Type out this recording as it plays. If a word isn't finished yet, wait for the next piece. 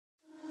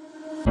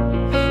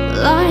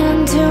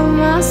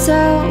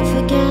myself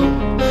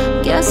again.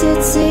 Guess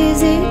it's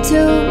easy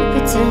to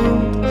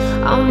pretend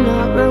I'm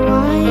not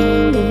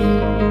rewinding.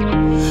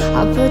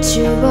 I put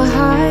you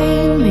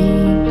behind me,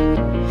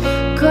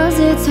 'cause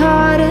it's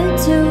harder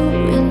to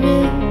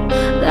admit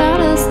that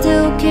I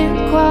still can't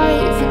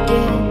quite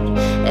forget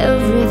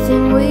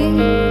everything we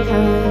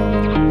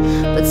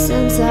had. But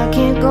since I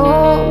can't go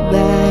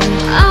back,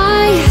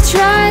 I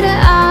try to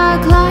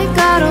act like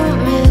I don't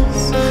miss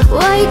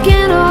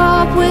waking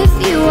up with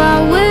you. I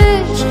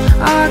wish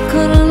I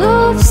could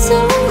love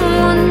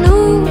someone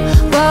new,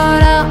 but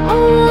I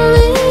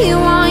only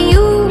want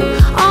you.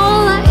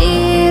 All I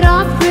eat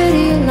are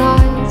pretty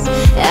lies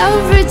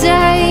every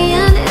day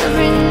and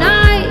every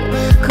night.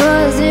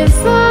 'Cause if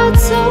I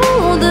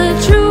told the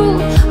truth,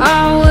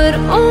 I would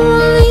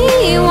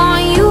only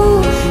want you.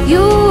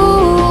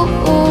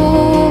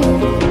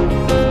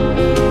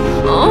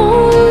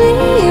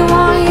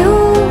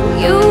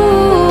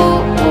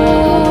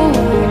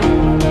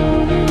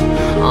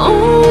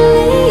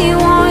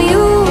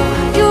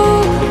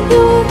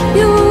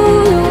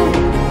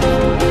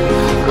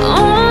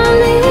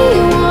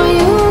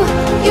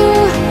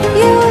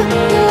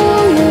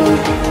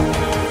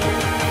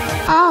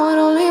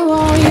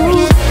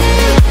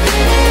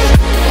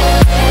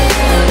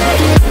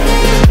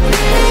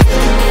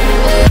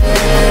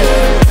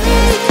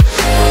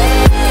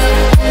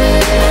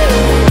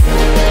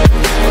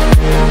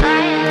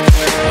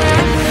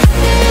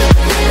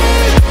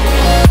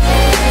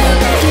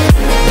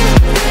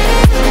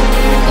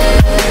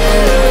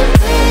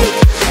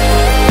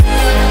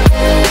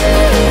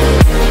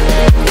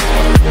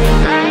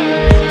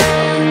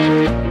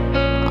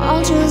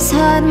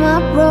 Hide my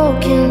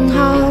broken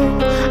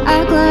heart,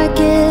 act like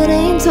it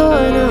ain't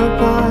torn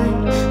apart.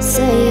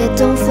 Say it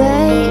don't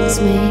faze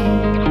me,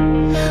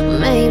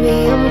 maybe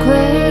I'm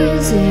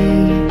crazy,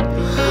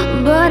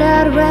 but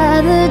I'd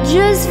rather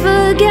just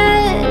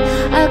forget.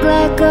 Act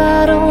like I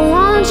don't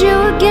want you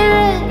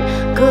again,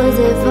 'cause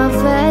if I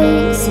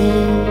face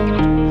it,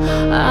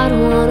 I'd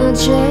wanna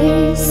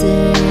chase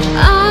it.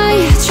 I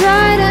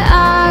try to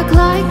act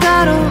like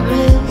I don't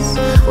miss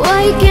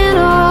waking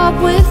up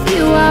with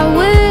you. I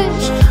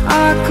wish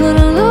I could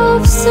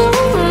love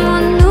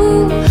someone new,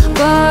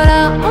 but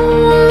I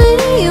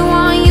only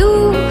want you.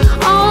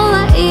 All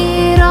I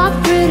eat are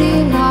pretty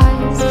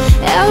lies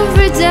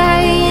every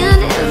day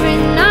and every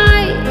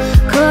night.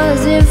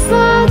 'Cause if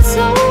I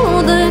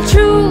told the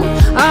truth,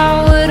 I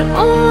would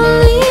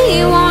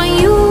only want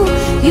you.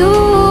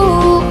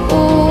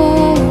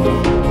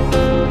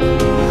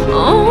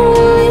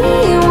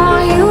 Only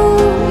want you.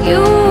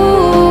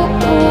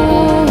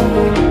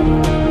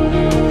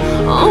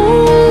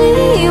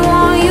 Only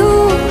want you.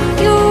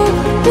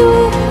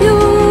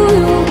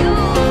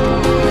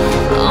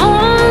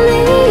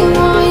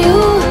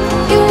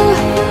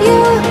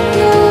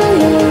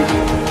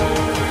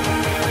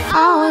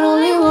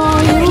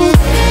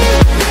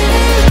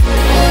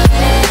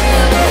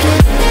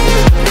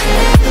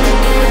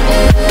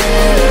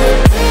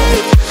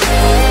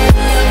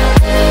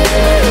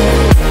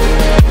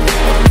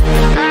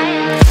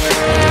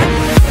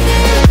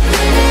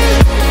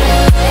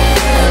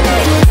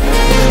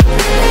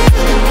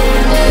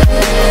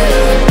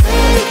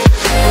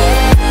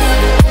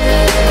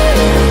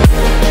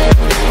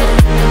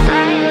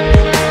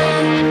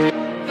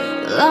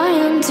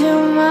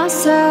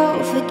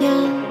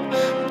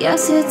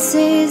 Guess it's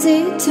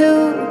easy to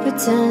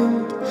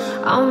pretend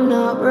I'm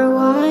not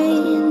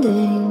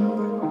rewinding.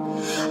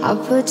 I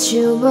put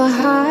you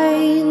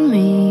behind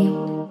me.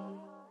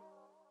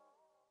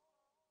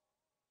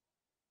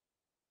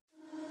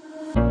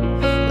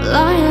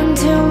 Lying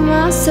to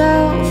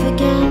myself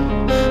again.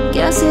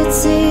 Guess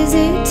it's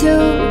easy to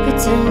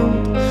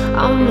pretend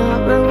I'm not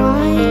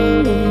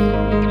rewinding.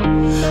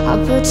 I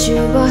put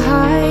you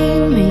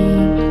behind me,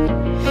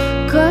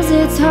 'cause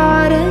it's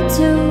harder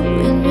to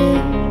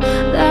admit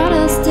that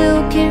I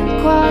still can't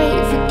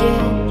quite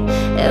forget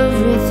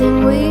everything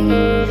we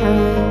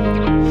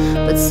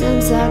had. But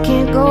since I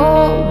can't go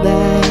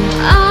back,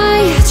 I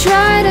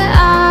try to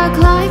act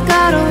like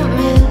I don't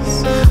miss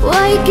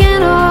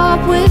waking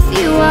up with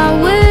you. I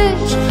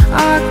wish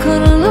I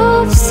could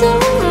love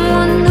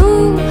someone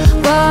new,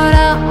 but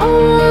I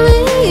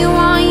only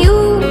want you.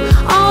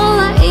 All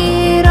I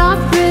eat are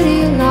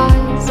pretty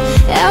lies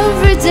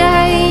every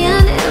day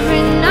and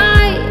every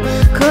night.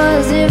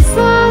 'Cause if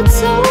I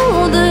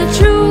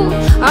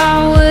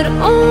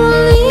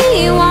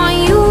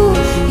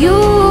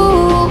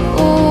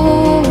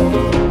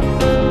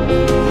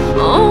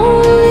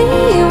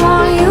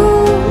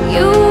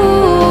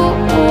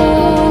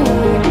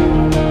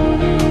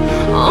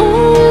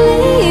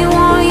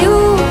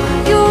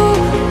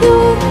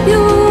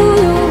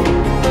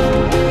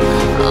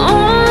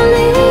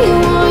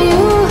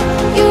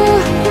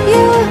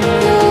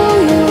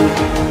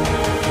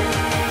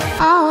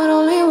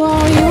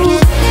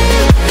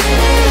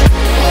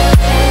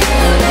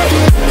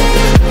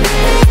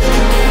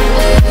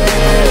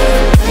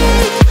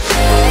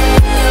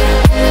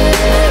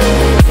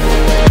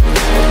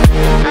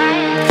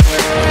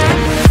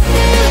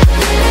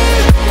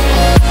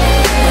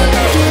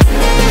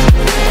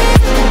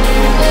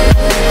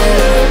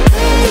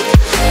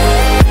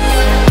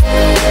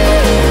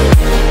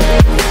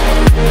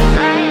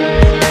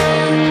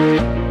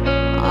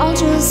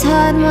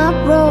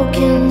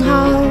broken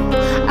heart,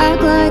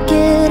 act like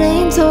it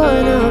ain't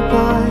torn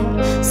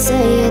apart.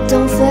 Say it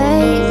don't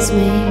faze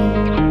me.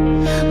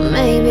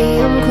 Maybe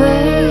I'm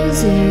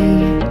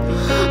crazy,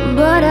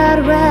 but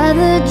I'd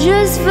rather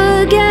just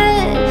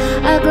forget.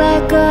 Act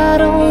like I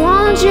don't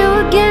want you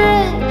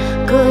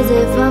again. Cause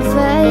if I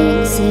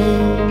face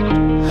it,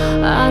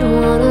 I'd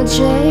wanna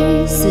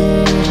chase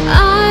it.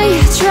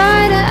 I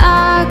try to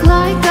act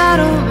like I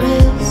don't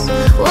miss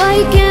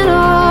waking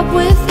up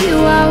with you.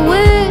 I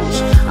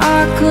wish I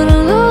could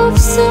love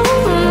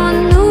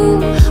someone new,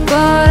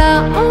 but I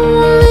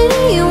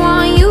only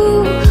want you.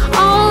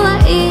 All I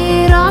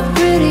eat are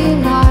pretty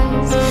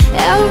lies,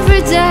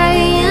 every day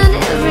and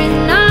every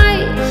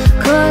night.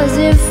 Cause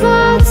if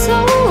I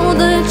told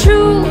the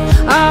truth,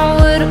 I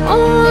would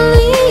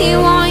only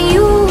want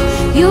you.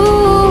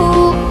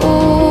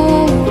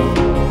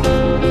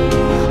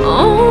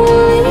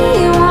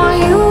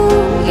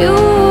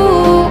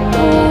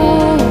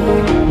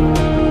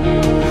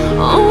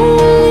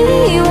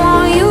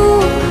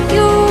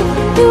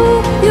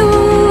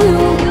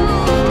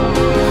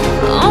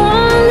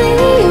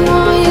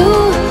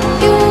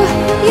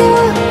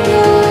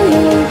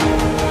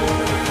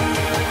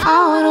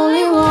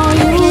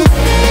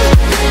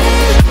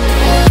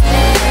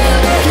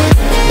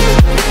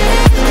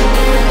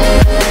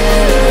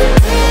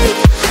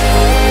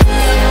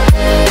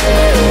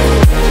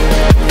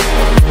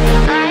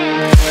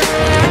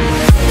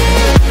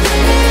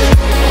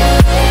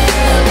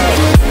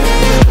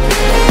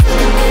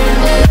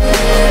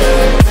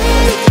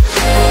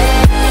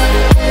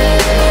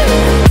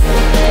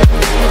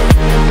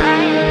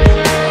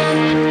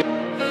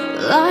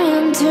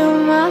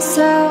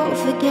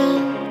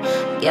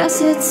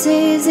 Guess it's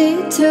easy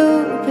to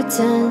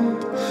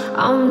pretend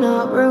I'm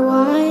not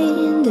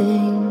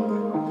rewinding.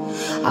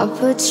 I'll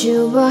put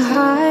you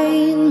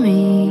behind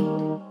me.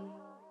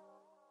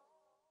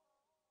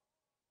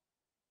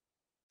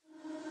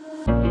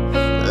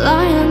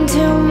 Lying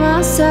to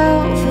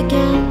myself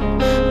again.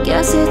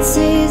 Guess it's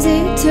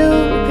easy to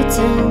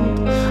pretend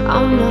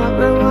I'm not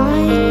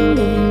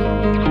rewinding.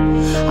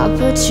 I'll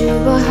put you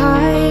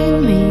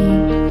behind me.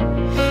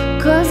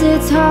 Cause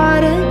it's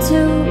harder to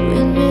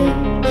admit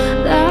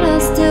that I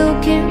still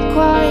can't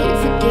quite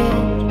forget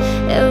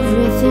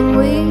everything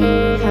we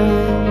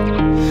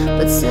had.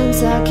 But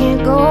since I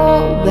can't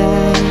go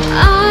back,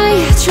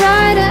 I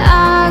try to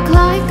act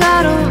like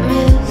I don't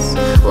miss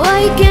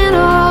waking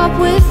up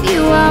with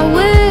you. I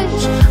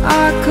wish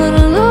I could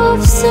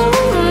love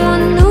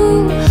someone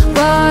new,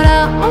 but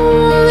I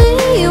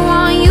only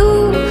want you.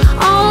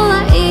 All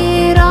I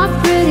eat are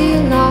pretty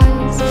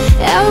lies,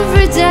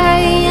 every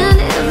day and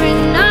every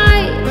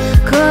night.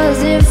 Cause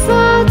if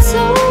I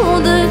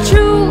told the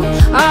truth,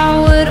 I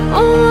would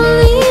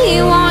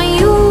only want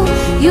you.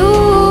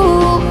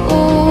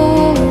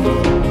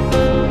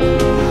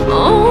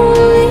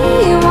 Only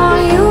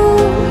want you.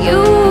 Only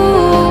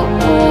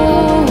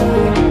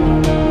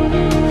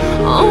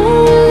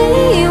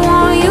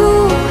want you.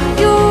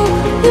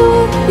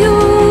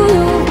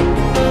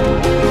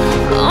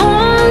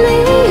 Only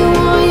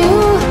want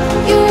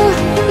you.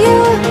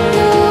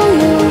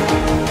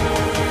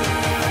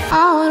 I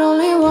would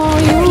only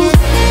want you.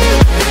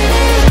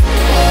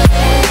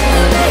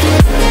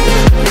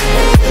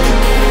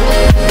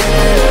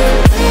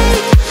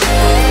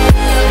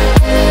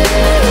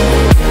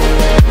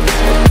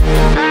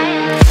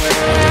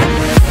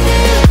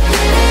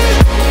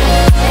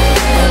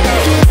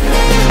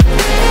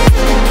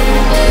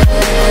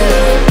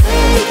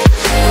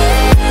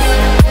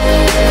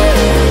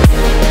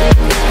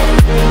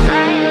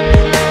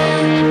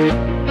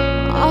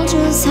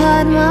 Just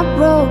hide my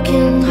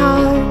broken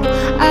heart,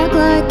 act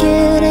like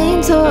it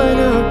ain't torn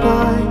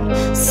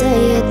apart.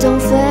 Say it don't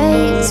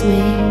faze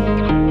me.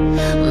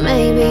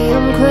 Maybe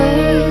I'm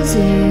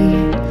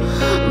crazy,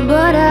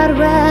 but I'd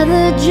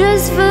rather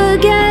just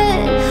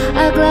forget.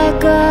 Act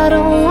like I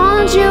don't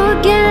want you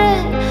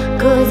again.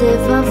 Cause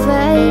if I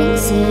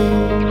face it,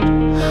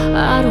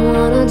 I'd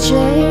wanna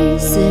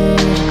chase it.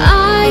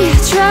 I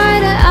try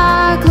to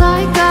act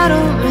like I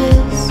don't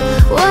miss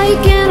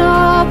waking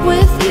up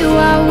with you.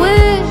 I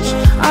wish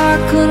I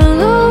could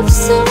love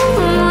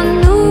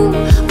someone new,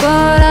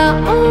 but I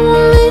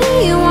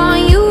only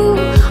want you.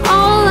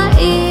 All I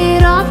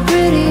eat are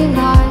pretty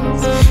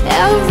lies,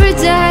 every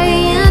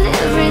day and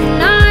every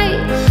night.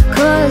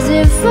 Cause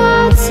if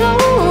I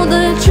told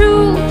the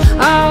truth,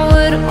 I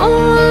would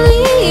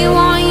only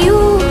want you.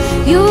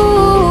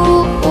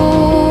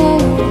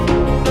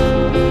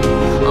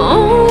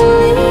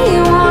 Only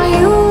want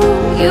you.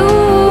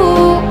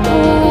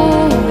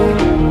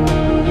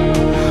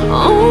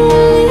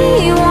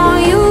 Only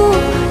want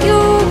you.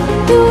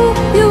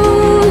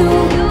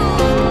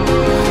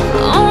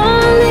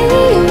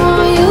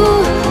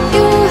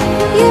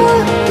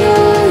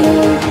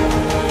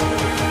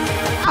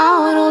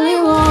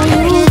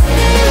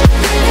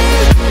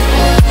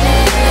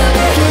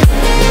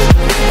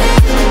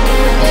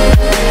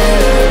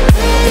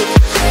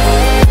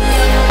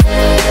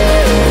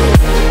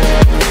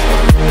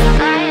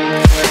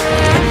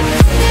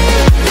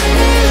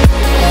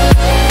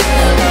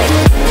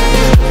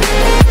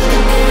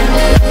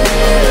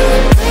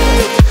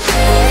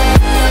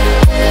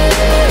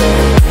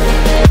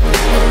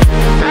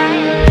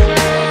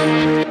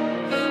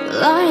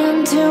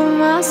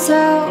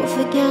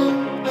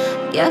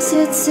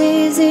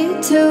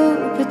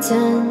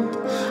 pretend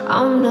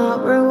I'm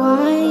not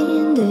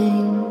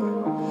rewinding.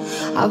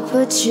 I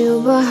put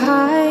you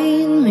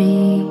behind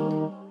me.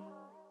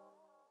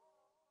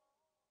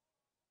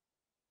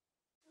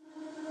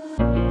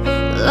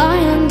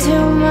 Lying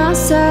to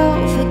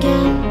myself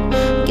again.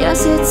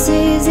 Guess it's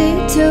easy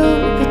to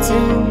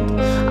pretend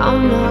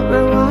I'm not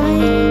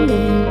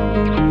rewinding.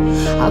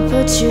 I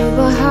put you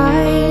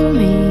behind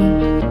me,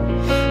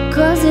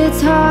 'cause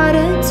it's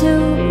harder to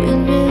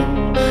admit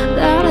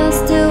that I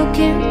still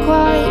can't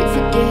quite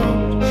forget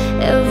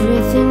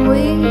everything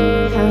we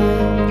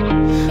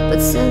had.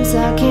 But since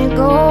I can't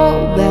go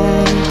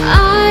back,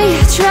 I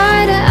try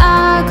to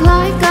act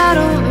like I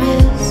don't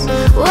miss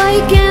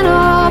waking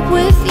up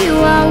with you.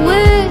 I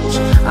wish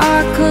I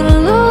could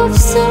love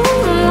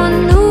someone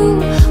new,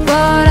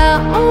 but I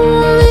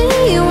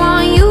only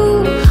want you.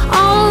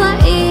 All I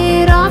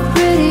eat are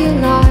pretty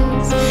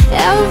lies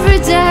every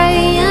day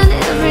and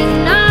every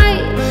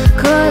night.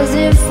 'Cause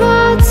if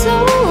I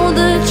told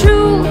the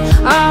truth,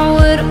 I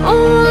would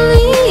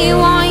only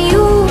want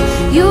you,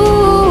 you.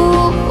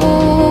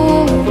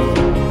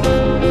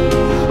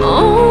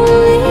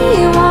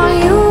 Only want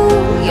you,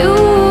 you.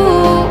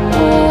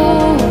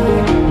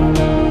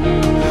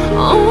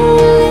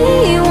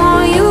 Only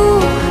want you,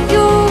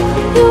 you,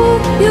 you,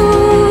 you.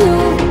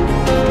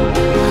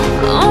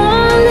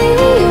 Only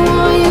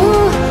want you,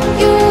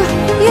 you,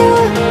 you,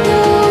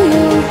 you,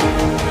 you.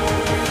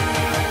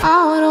 I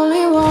would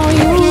only want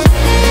you.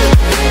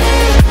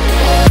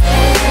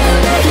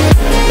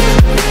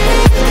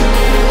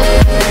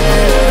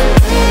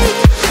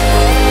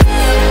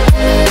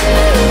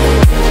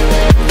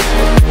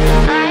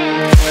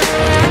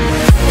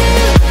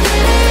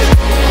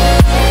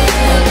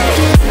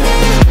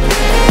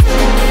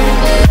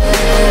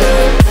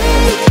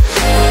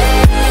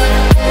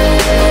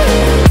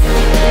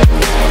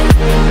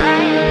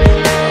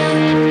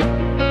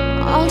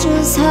 I'll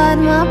just hide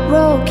my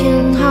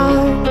broken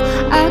heart,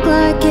 act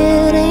like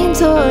it ain't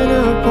torn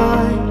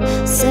apart.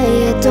 Say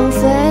it don't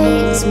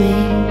faze me.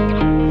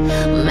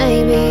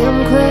 Maybe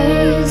I'm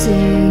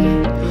crazy,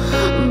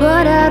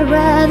 but I'd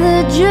rather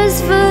just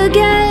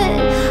forget.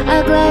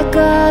 Act like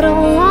I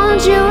don't want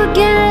you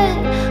again.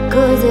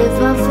 'Cause if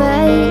I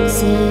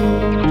face it,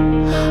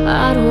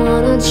 I'd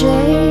wanna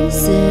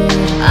chase it.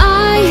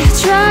 I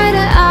try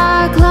to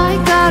act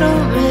like I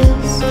don't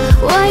miss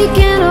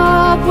waking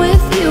up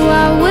with you.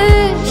 I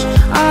wish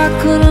I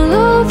could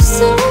love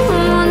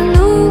someone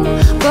new,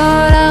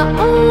 but I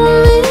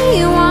only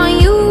want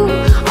you.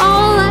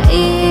 All I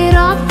eat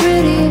are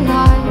pretty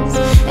lies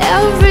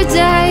every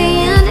day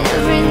and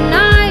every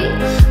night.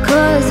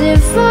 'Cause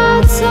if I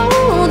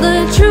told the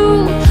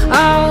truth,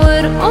 I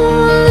would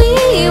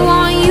only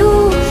want you,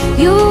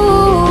 you.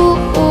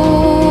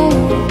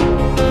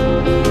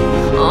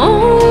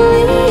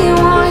 Only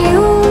want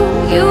you,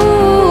 you.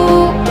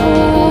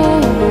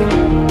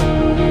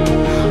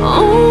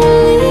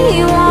 Only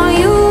want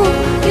you,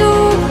 you,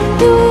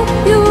 you,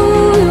 you.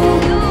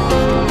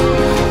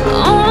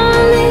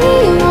 Only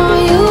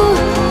want you,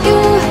 you,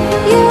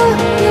 you,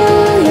 you,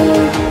 you.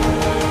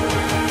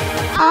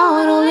 I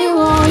would only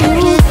want you.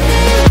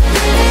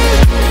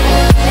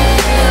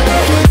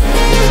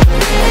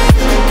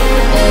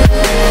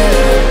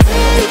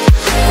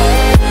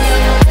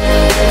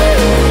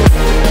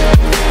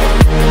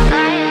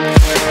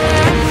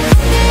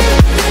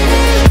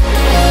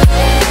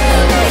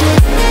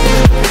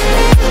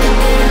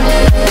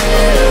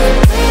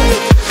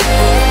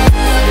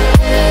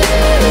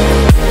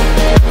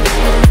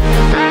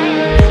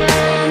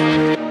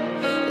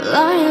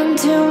 Lying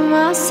to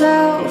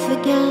myself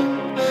again.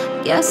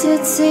 Guess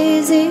it's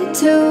easy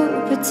to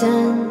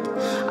pretend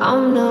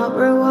I'm not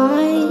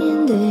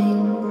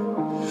rewinding.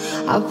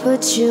 I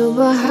put you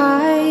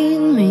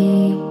behind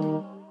me.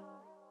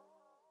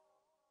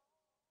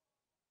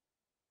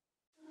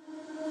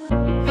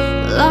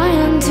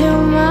 Lying to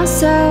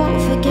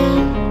myself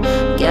again.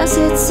 Guess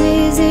it's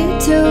easy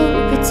to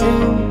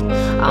pretend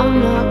I'm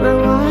not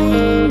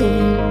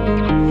rewinding.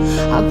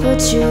 I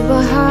put you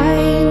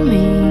behind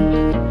me,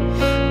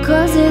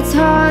 'cause it's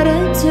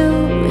harder to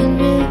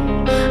admit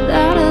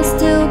that I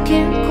still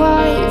can't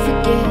quite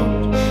forget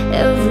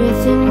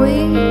everything we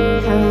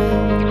had.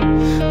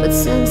 But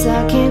since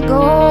I can't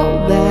go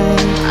back,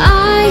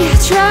 I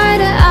try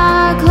to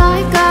act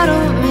like I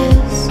don't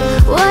miss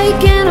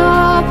waking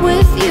up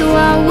with you.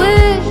 I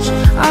wish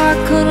I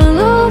could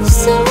love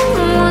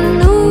someone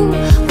new,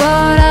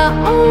 but I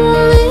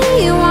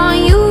only want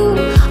you.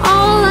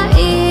 All I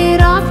eat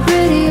are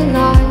pretty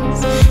lies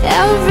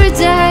every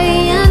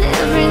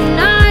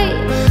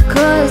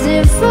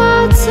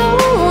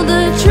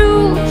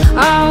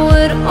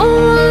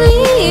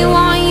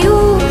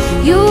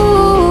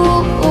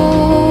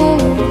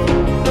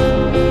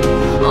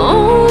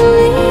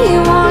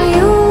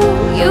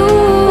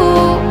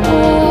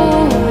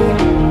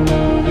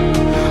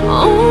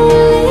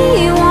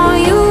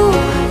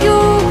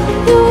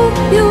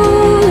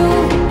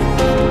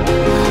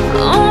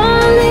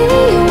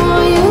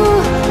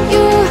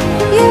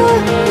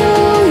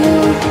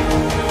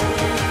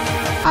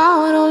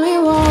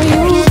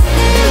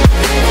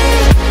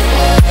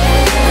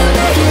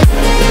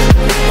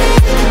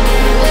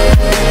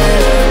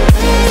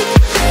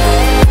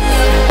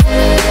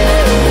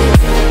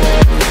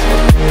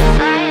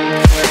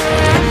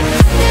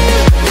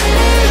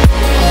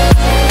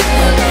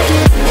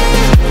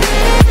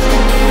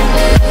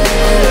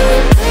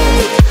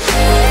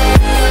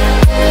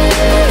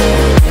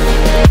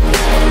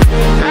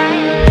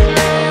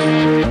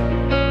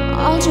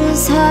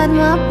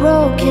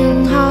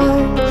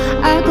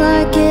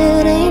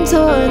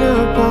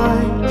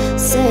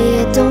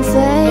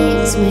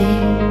face me.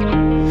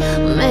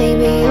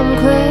 Maybe I'm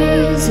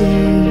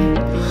crazy,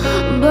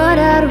 but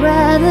I'd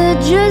rather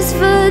just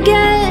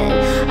forget.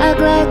 Act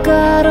like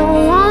I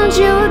don't want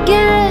you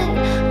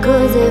again.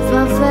 'Cause if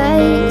I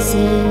face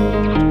it,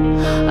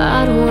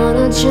 I'd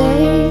wanna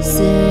chase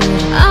it.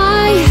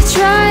 I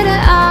try to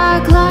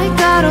act like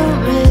I don't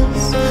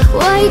miss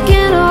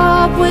waking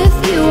up with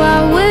you. I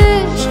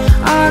wish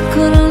I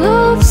could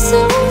love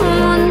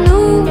someone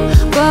new,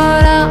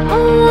 but I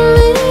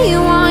only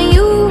want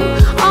you.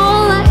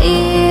 All I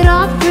eat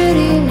are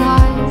pretty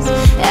lies,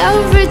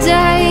 every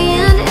day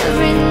and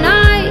every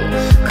night.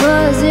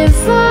 'Cause if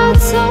I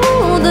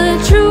told the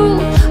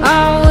truth,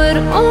 I would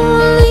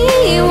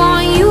only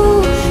want you,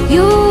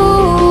 you.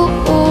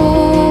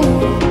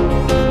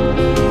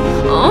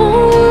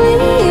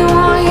 Only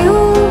want you,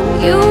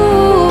 you.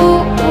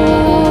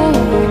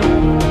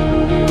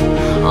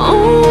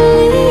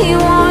 Only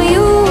want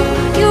you,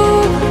 you,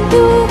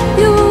 you,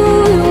 you.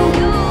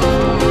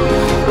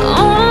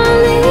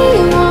 Only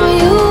want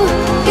you,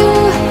 you,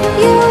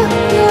 you,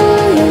 you,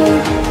 you.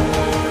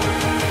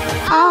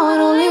 I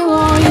would only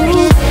want you.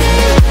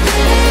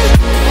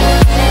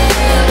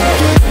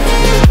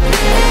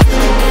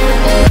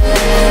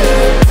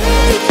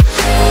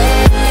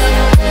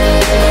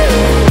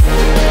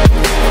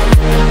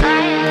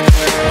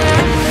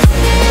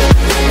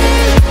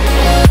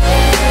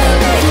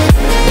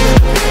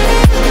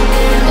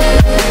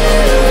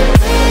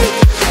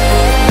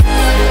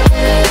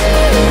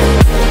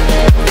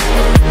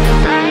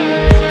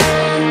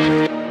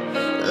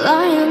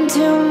 Lying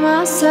to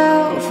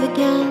myself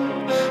again.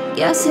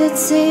 Guess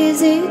it's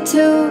easy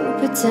to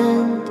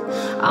pretend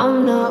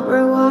I'm not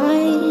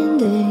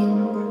rewinding.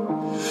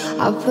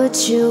 I put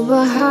you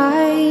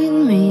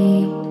behind me.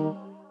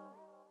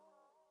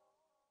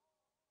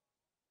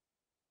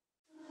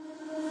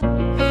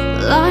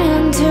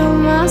 Lying to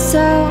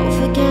myself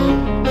again.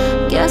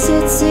 Guess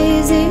it's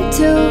easy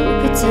to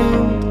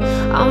pretend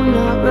I'm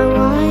not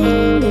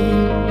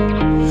rewinding.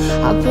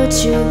 I put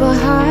you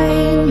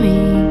behind me.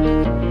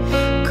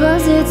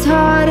 'Cause it's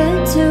harder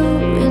to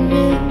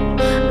admit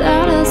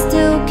that I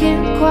still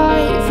can't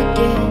quite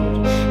forget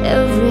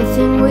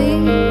everything we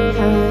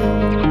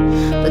had.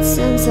 But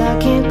since I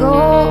can't go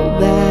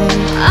back,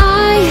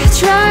 I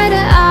try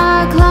to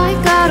act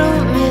like I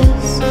don't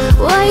miss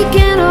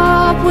waking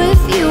up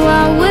with you.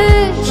 I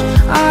wish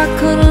I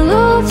could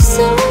love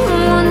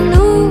someone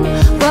new,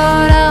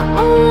 but I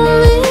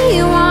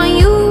only want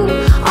you.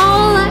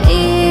 All I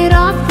eat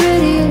are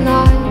pretty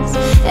lies,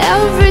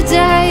 every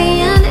day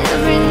and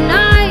every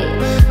night.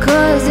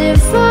 'Cause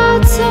if I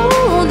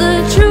told the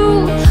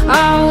truth,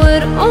 I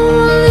would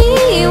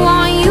only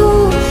want you,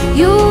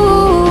 you.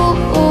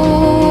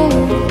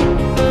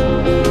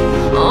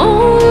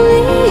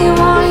 Only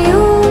want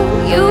you,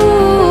 you.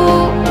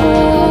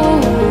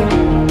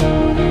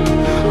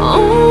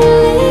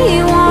 Only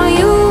want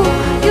you,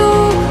 you,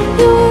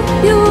 you,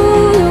 you.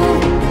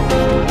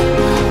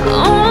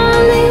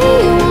 Only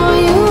want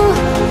you,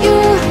 you,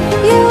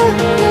 you,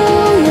 you,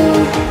 you.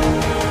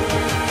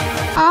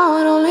 I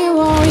would only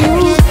want you.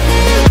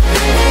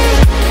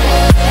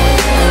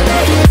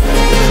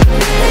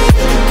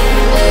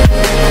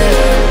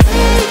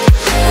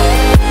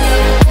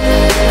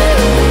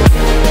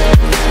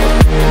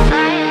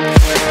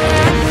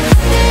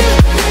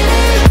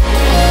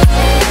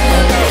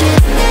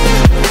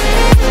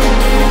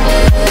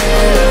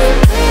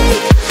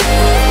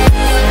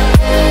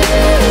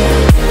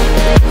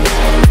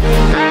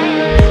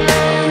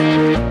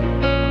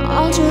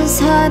 I'll just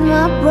hide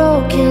my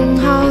broken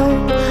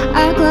heart,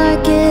 act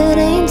like it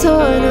ain't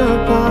torn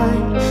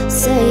apart.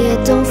 Say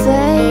it don't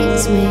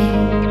faze me.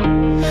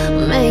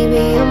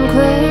 Maybe I'm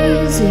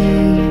crazy,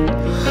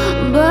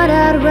 but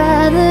I'd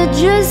rather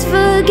just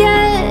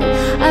forget.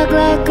 Act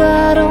like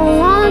I don't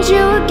want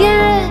you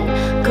again.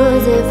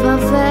 'Cause if I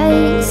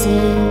face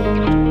it,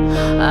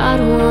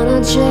 I'd wanna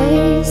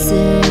chase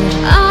it.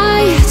 I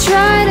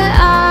try to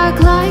act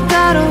like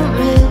I don't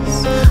miss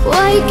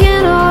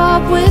waking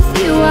up with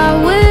you. I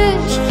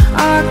wish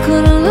I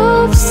could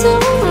love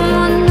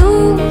someone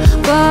new,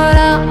 but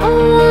I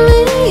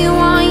only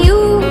want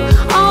you.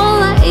 All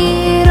I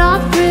eat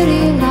are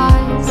pretty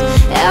lies,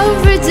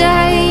 every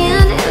day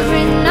and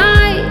every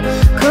night.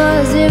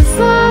 'Cause if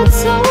I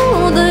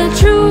told the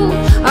truth,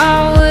 I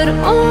would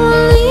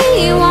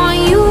only want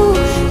you,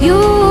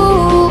 you.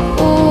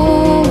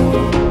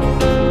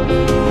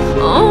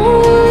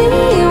 Only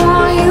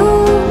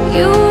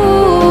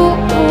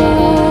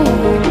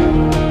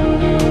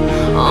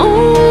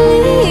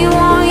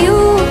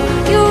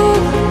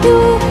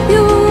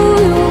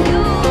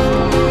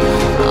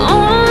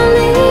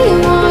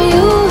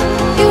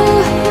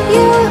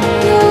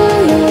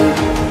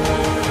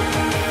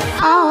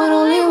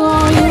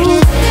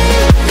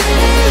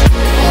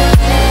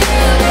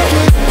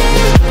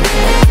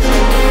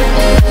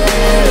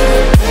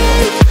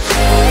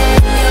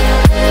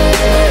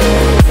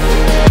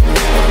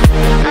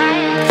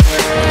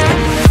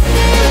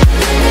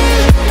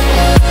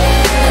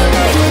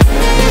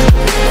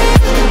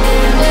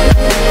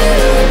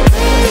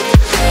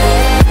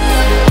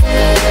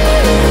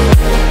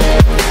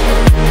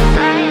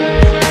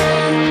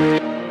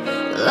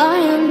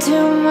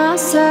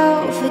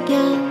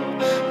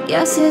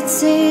Guess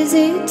it's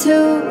easy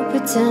to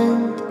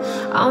pretend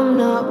I'm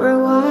not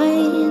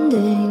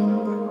rewinding.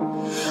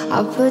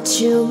 I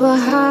put you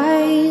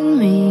behind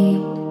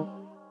me.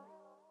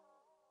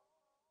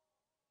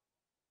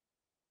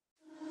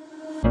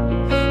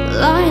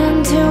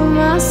 Lying to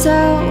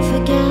myself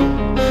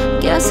again.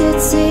 Guess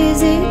it's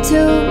easy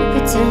to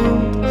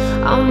pretend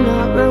I'm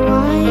not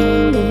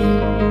rewinding.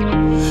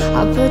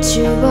 I put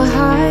you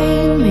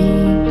behind me.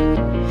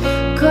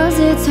 'Cause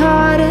it's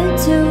harder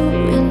to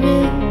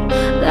admit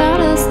that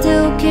I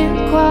still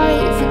can't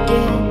quite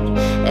forget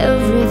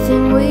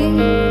everything we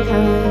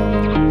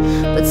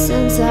had. But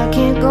since I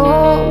can't go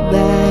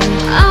back,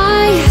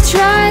 I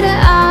try to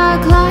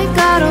act like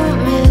I don't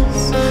miss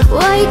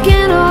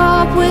waking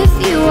up with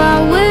you. I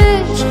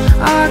wish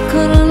I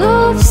could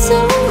love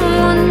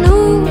someone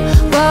new,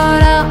 but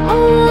I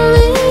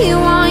only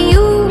want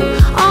you.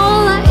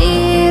 All I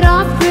eat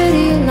are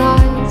pretty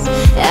lies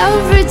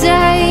every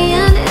day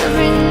and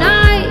every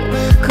night.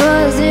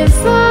 'Cause if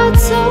I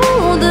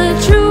told the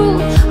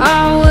truth,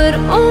 I would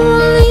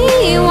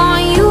only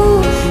want you,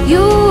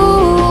 you.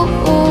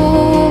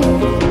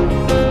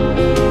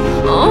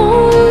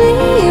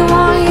 Only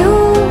want you,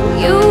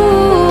 you.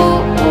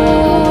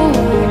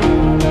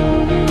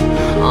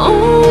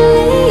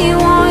 Only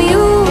want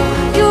you,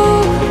 you,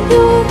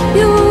 you,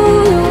 you.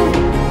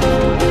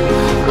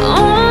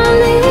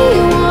 Only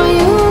want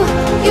you,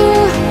 you,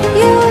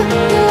 you,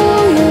 you,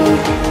 you.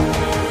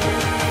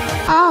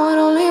 I would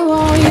only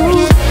want you.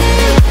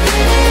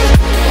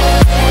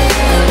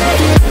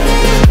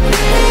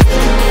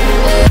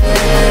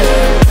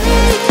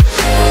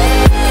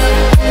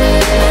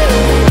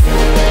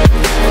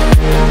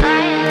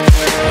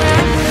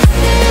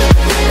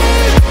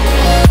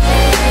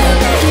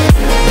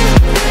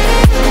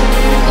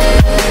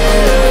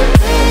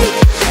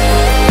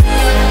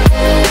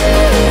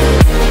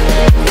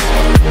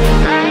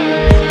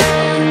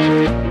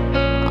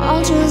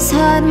 I'll just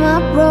hide my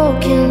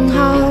broken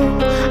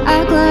heart,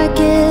 act like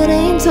it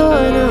ain't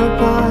torn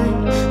apart.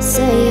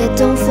 Say it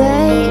don't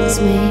faze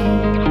me.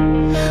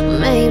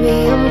 Maybe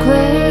I'm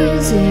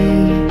crazy,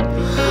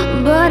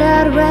 but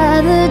I'd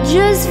rather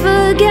just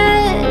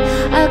forget.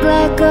 Act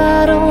like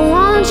I don't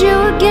want you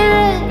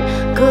again.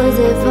 'Cause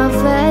if I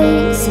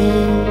face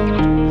it,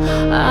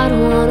 I'd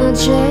wanna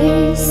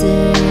chase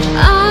it.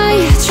 I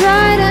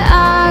try to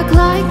act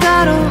like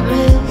I don't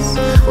miss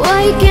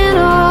waking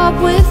up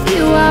with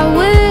you. I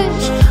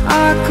wish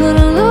I could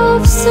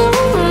love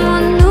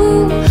someone new,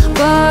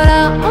 but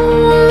I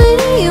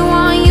only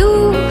want you.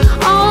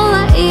 All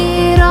I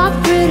eat are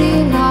pretty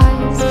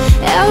lies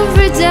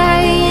every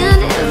day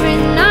and every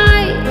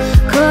night.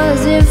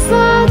 'Cause if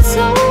I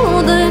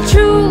told the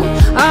truth,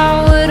 I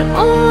would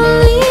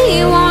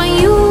only want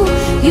you,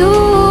 you.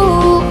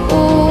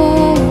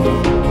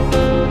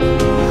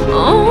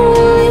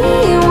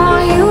 Only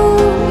want you,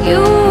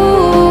 you.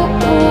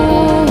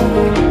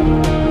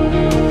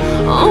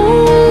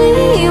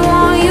 Only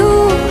want you,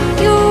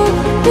 you,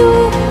 you,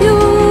 you.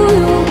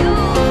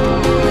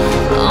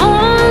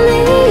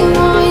 Only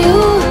want you,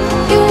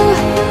 you,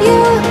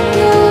 you,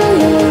 you,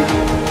 you.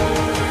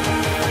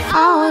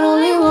 I would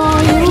only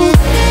want you.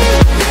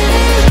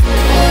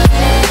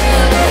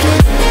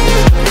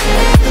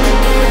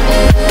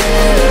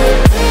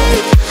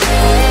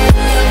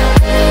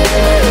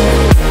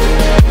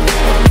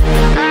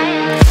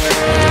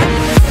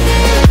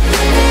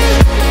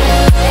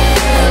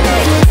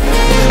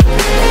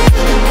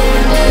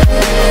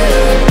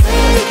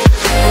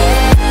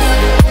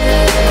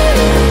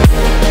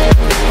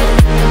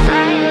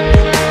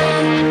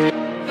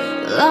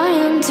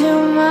 Lying to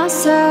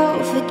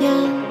myself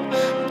again.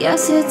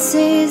 Guess it's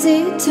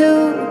easy to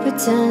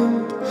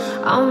pretend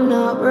I'm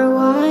not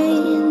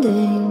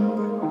rewinding.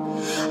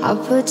 I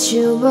put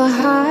you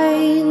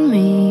behind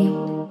me.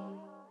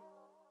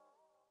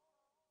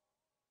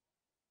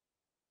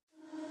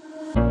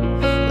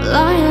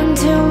 Lying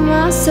to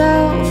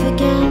myself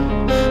again.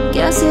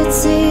 Guess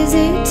it's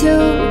easy to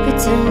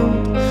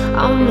pretend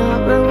I'm not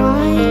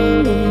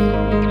rewinding.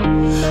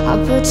 I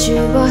put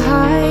you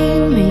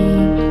behind me.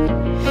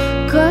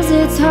 'Cause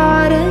it's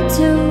harder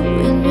to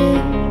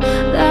admit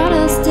that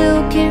I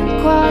still can't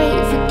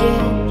quite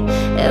forget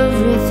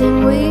everything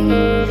we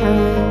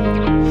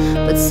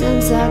had. But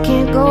since I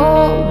can't go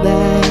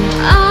back,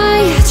 I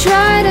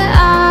try to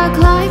act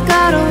like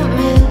I don't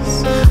miss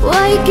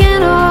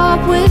waking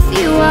up with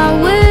you. I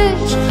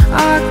wish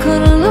I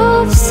could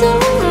love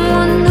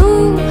someone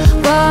new,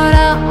 but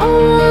I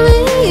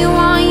only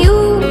want you.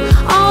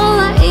 All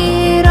I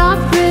eat are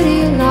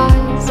pretty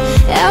lies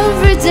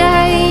every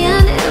day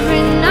and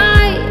every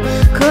night.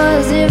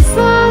 'Cause if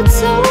I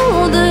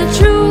told the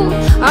truth,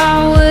 I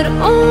would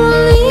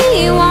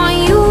only want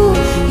you,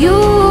 you.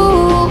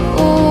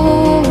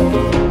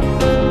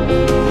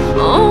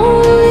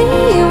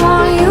 Only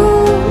want you,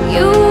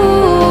 you.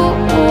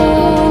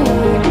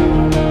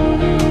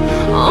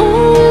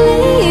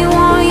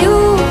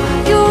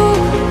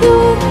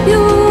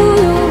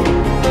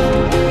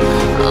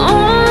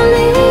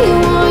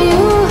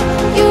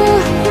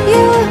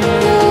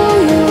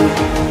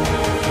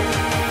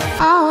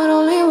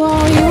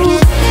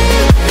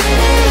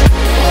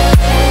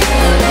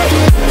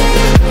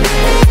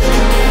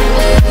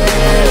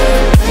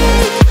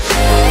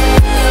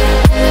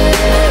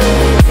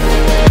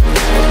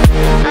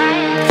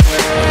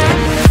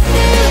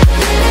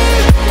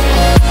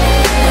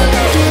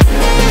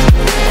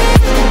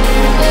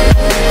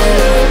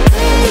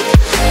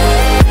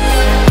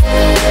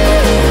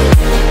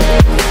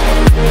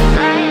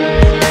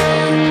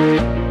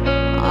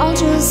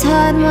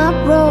 hide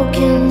my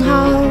broken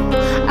heart,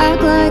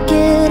 act like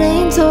it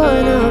ain't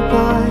torn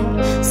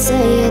apart.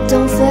 Say it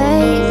don't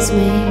faze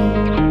me.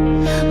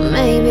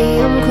 Maybe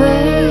I'm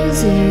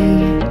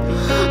crazy,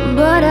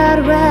 but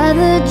I'd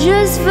rather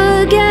just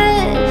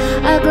forget.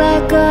 Act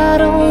like I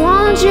don't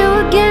want you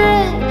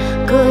again.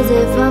 'Cause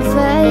if I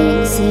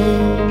face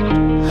it,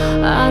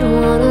 I'd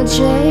wanna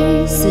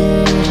chase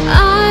it.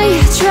 I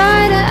try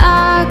to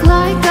act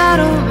like I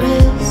don't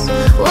miss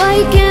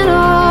waking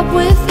up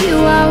with you.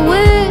 I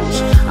wish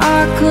I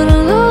could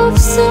love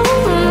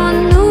someone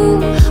new,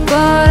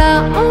 but I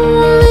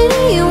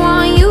only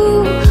want you.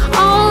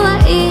 All I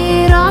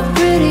eat are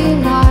pretty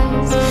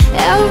lies,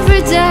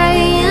 every day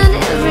and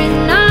every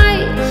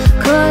night.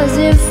 'Cause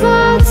if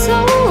I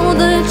told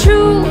the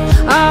truth,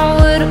 I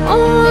would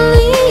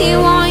only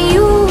want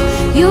you,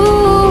 you.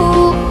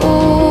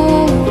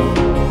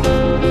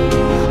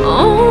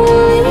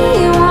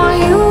 Only want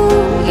you,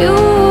 you.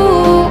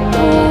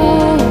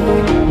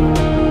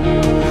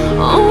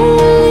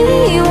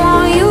 Only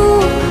want you,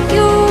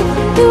 you,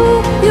 you,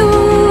 you.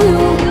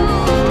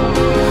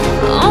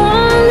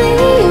 Only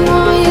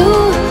want you,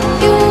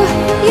 you,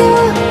 you,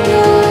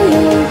 you,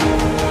 you.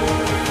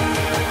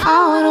 I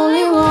would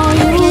only want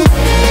you.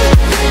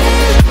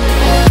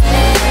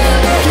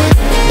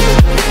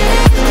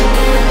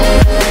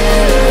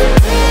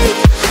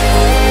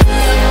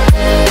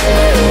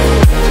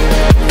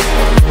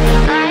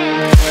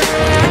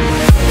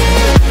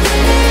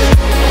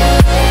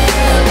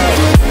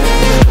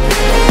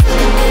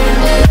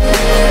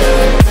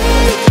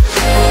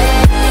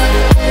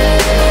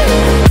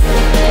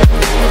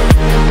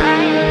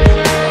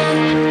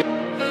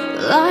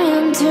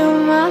 Lying to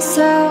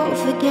myself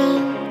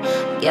again.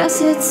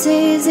 Guess it's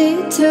easy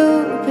to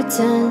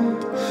pretend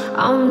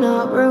I'm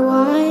not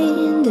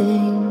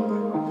rewinding.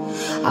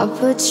 I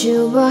put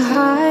you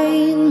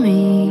behind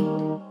me.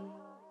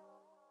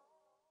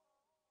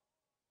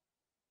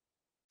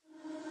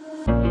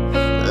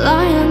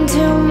 Lying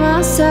to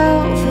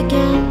myself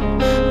again.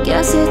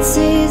 Guess it's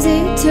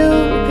easy to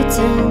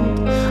pretend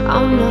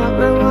I'm not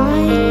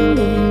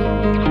rewinding.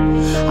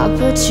 I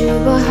put you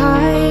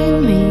behind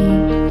me.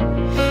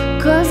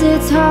 'Cause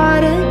it's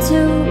harder to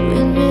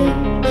admit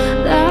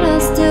that I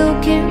still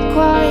can't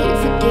quite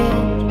forget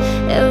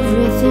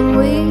everything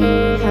we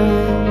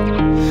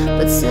had.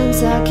 But since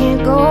I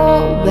can't go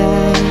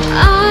back,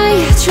 I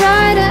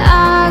try to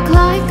act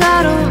like I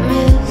don't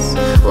miss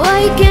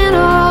waking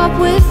up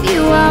with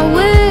you. I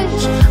wish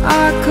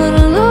I could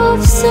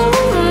love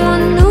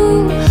someone new,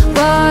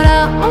 but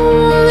I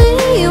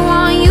only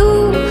want you.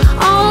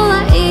 All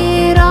I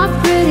eat are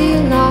pretty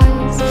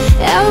lies,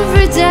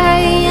 every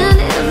day and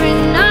every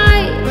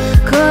night.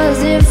 'Cause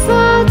if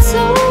I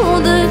told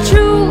the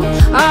truth,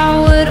 I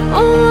would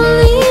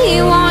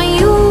only want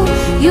you,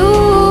 you.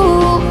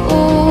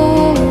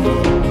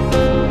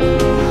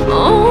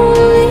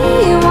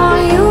 Only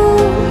want you,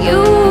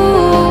 you.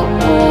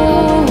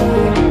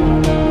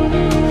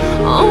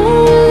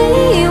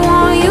 Only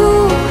want you,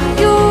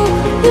 you,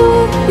 you,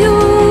 you.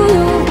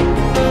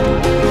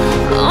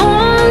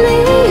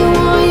 Only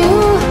want you,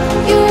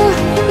 you,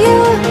 you,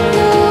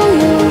 you,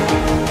 you.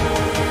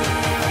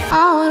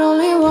 I would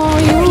only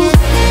want you.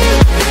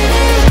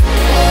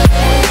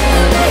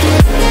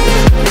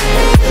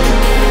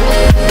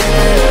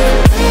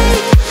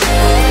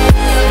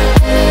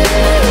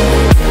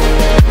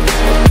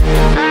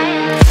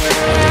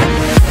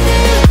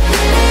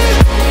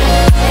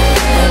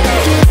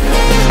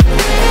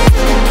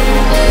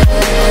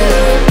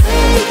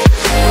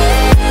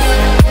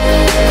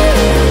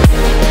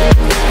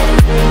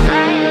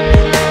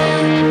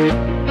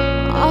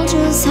 I'll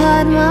just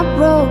hide my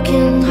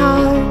broken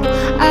heart,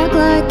 act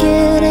like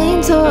it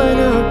ain't torn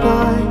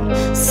apart.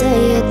 Say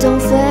it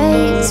don't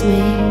faze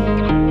me.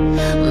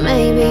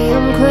 Maybe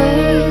I'm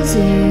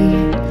crazy,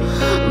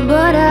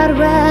 but I'd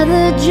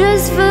rather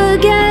just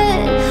forget.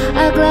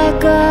 Act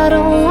like I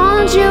don't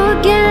want you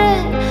again.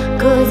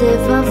 'Cause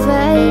if I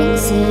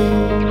face it,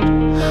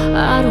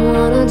 I'd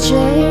wanna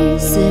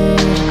chase it.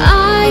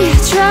 I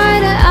try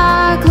to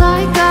act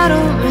like I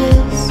don't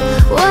miss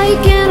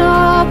waking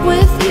up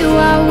with you.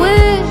 I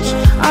wish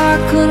I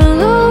could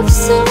love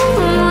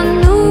someone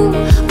new,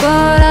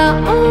 but I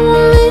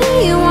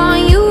only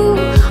want you.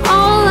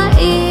 All I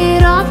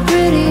eat are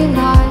pretty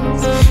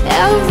lies,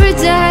 every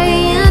day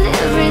and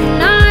every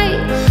night.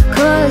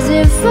 'Cause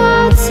if I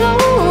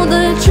told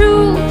the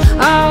truth,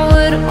 I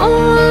would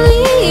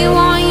only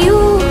want you,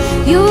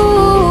 you.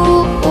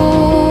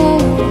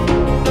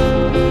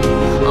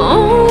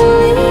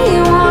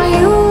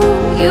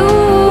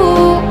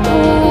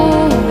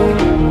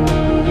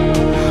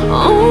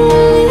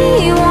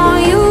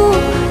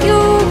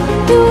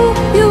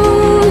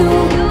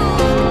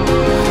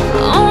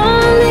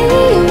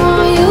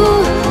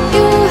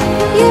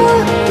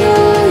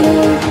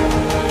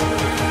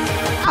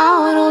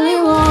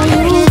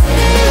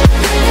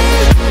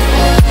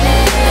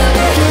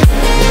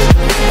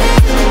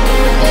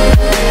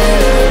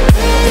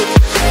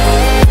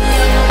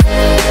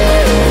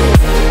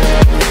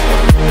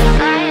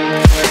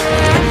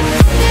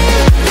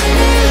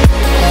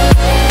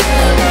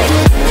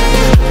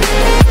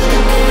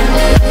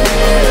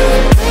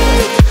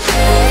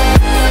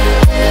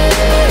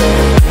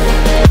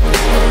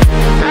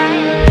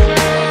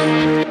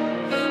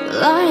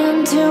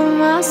 Lying to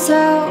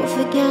myself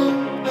again.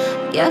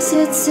 Guess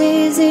it's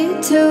easy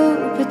to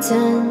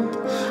pretend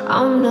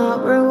I'm not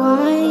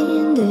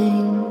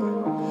rewinding.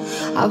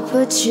 I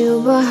put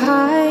you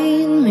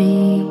behind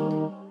me.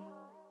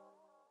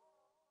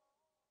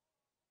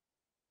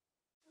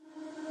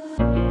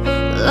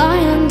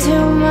 Lying to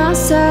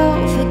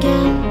myself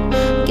again.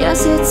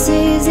 Guess it's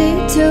easy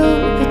to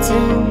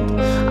pretend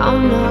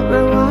I'm not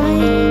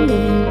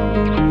rewinding.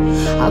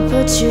 I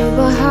put you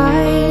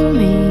behind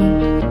me.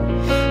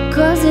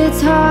 'Cause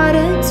it's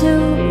harder to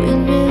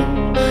admit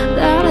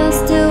that I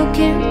still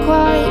can't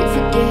quite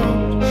forget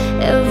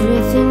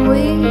everything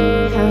we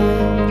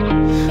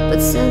had.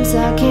 But since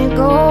I can't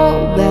go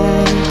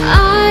back,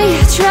 I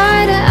try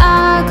to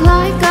act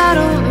like I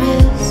don't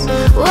miss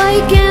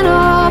waking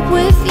up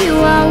with you.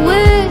 I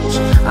wish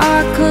I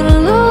could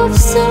love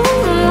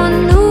someone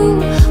new,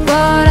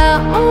 but I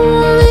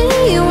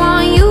only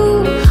want you.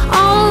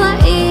 All I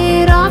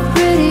eat are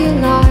pretty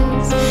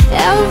lies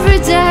every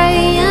day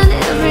and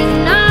every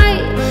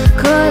night.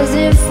 'Cause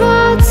if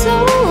I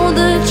told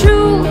the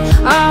truth,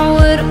 I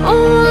would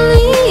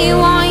only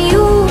want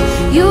you,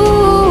 you.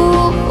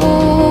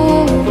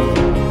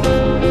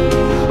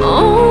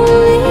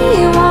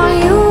 Only want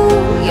you,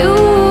 you.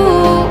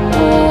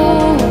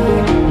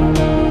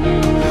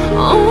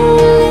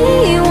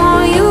 Only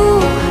want you,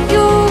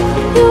 you,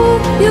 you,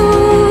 you.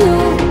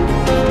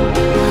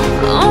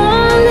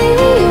 Only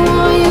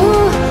want you,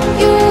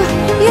 you,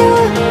 you,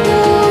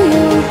 you,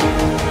 you.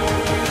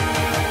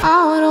 I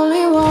would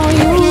only want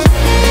you.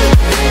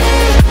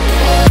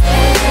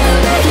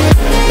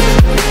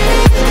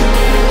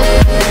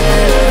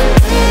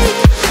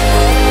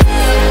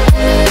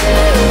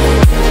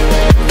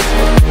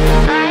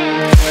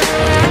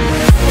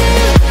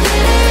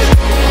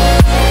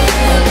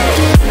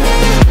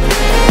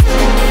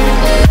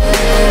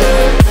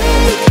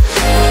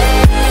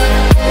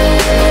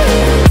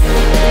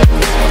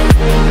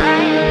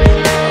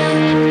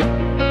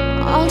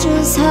 I'll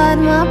just hide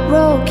my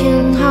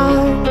broken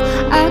heart,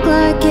 act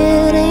like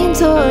it ain't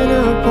torn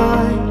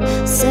apart.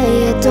 Say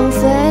it don't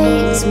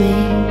faze me.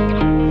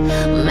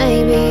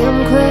 Maybe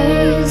I'm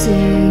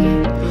crazy,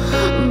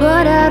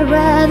 but I'd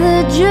rather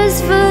just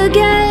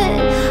forget.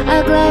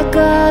 Act like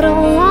I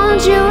don't want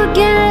you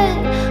again.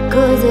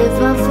 'Cause if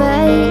I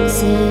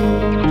face it,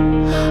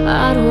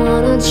 I'd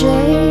wanna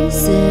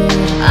chase it.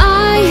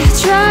 I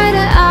try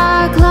to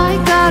act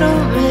like I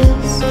don't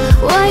miss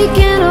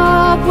waking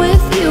up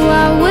with you.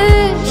 I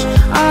wish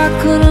I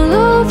could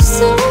love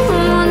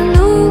someone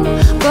new,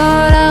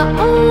 but I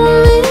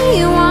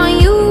only want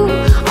you.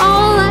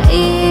 All I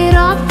eat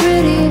are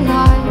pretty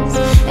lies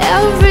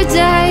every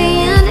day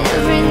and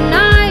every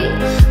night.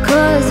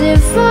 'Cause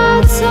if I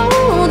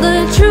told the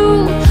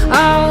truth,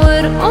 I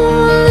would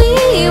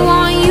only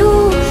want you,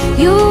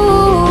 you.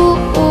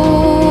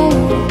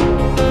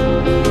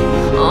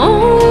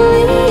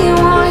 Only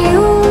want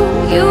you,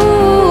 you.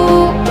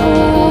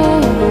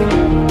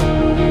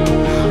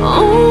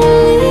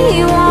 Only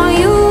want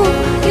you,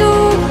 you,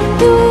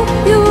 you,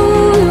 you.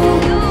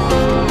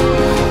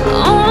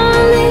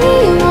 Only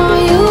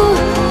want you,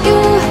 you,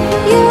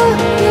 you,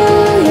 you,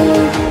 you.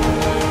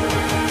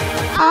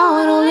 I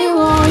would only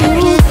want you.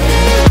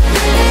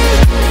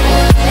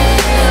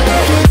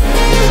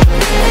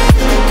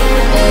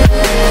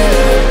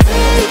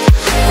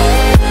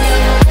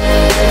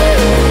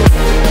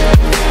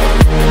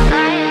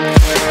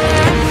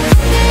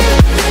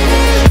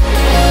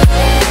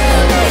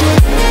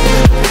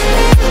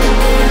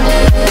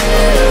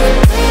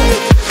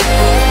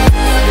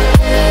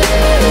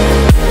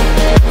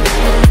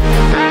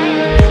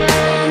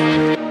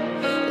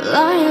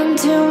 Lying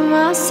to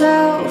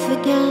myself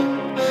again.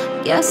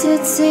 Guess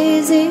it's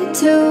easy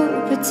to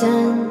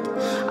pretend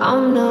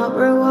I'm not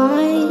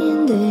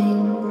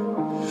rewinding.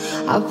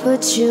 I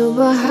put you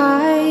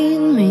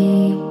behind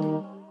me.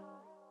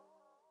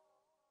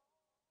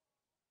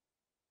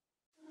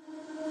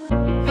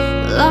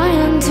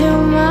 Lying to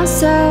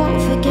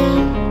myself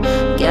again.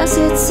 Guess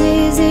it's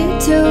easy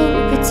to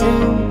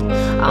pretend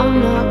I'm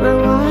not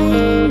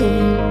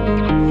rewinding.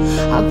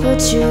 I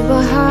put you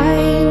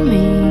behind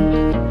me.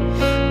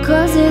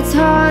 'Cause it's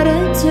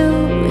harder to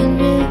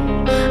admit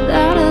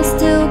that I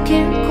still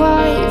can't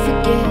quite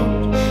forget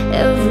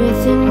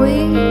everything we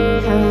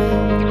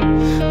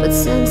had. But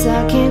since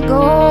I can't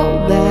go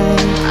back,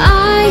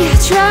 I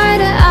try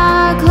to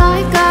act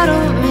like I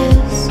don't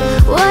miss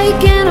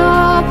waking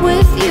up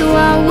with you.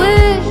 I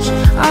wish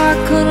I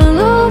could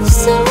love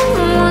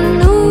someone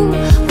new,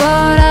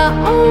 but I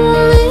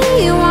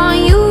only want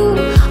you.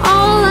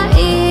 All I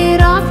eat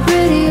are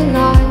pretty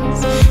lies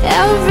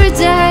every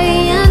day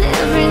and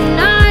every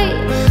night.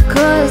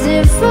 'Cause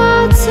if I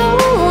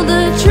told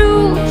the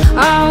truth,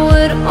 I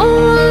would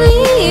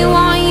only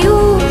want you,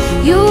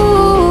 you.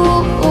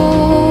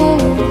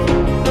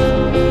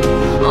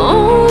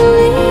 Only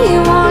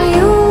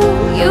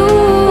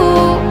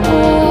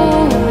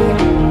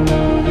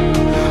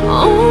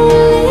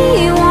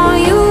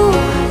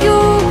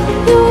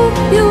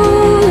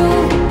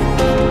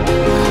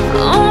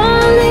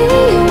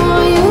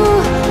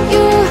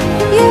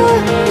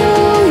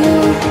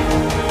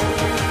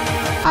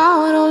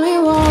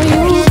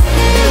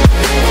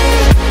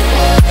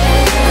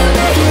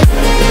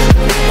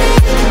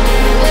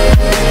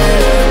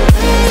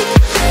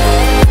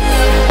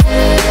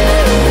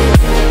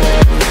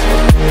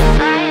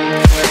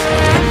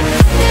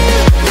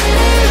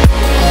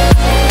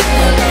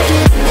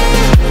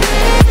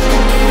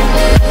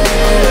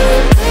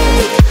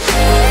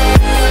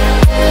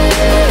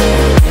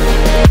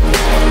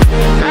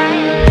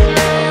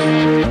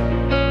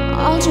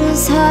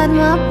just had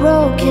my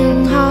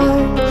broken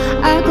heart.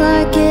 Act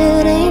like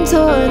it ain't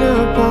torn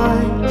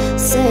apart.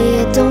 Say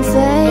it don't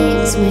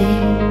faze me.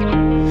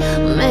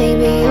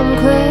 Maybe I'm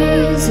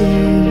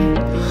crazy,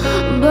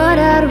 but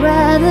I'd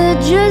rather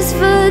just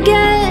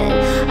forget.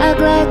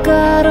 Act like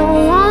I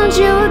don't want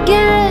you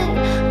again.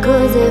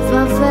 'Cause if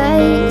I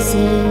face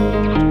it,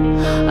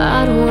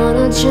 I'd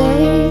wanna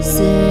chase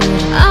it.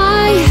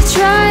 I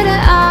try to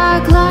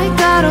act like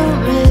I don't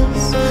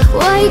miss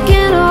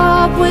waking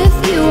up with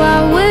you. I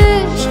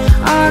wish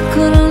I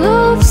could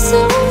love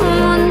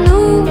someone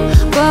new,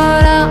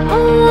 but I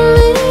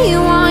only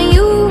want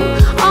you.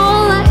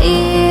 All I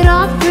eat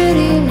are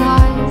pretty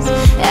lies,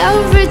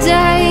 every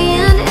day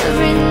and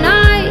every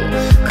night.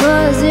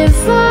 'Cause if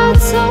I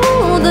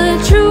told the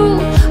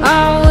truth,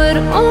 I would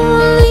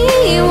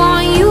only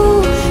want you,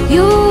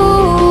 you.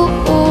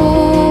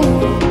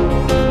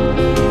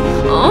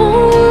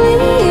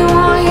 Only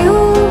want you,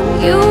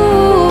 you.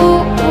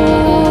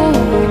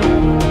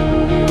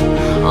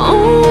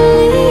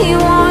 Only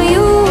want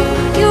you,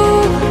 you,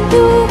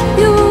 you,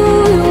 you.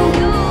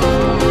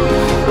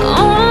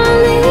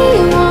 Only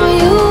want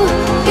you,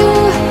 you,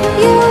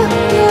 you,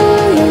 you,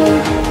 you.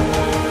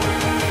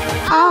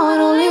 I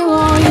would only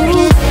want you.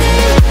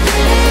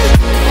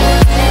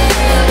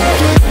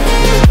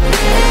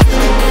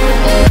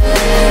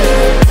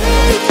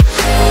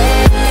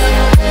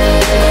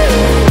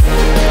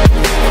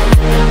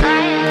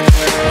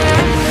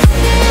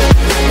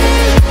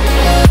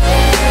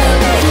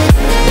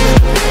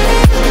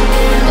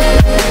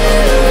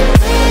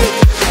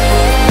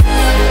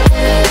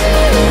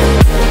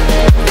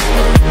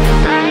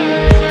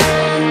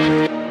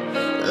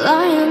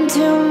 Lying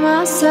to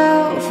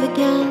myself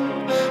again.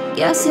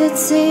 Guess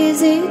it's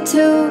easy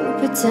to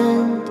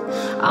pretend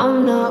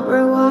I'm not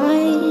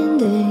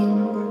rewinding.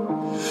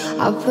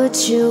 I put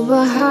you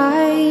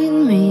behind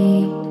me.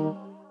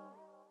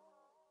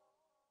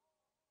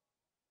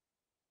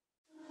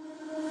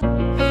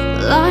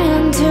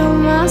 Lying to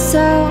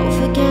myself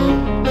again.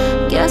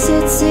 Guess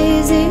it's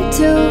easy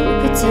to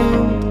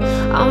pretend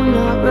I'm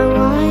not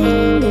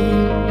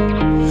rewinding.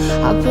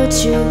 I put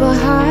you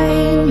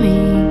behind me.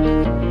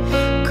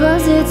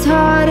 'Cause it's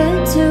harder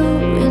to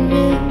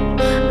admit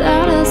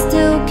that I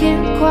still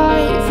can't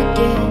quite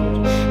forget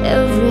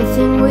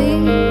everything we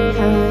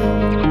had.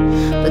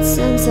 But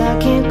since I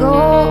can't go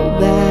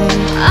back,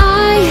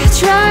 I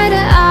try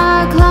to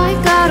act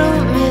like I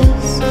don't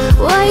miss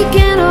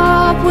waking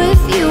up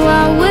with you.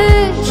 I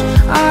wish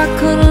I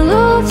could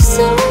love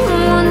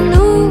someone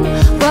new,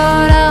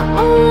 but I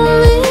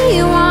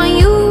only want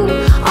you.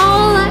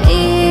 All I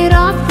eat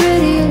are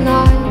pretty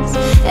lies,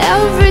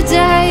 every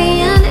day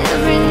and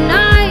every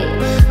night.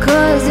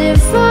 'Cause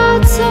if I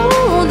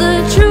told the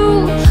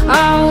truth,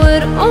 I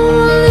would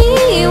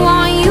only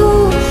want you,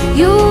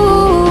 you.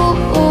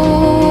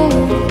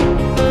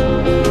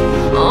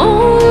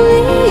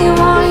 Only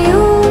want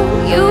you,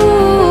 you.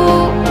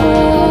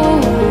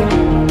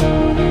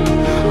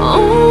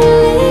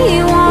 Only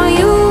want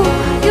you,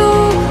 you,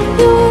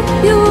 you,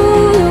 you.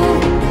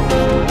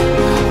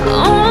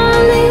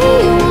 Only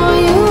want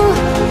you,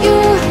 you,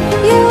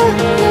 you,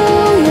 you,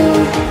 you.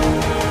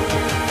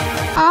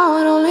 I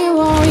would only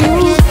want you.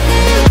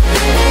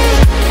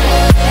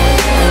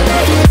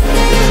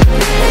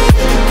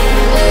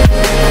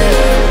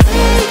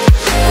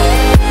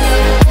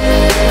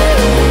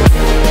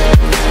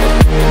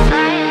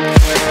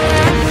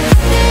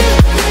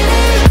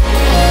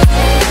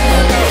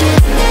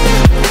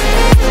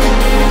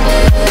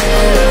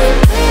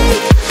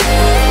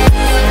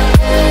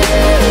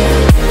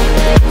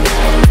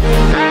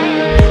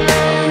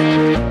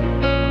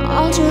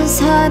 I just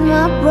had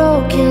my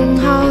broken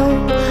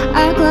heart.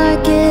 Act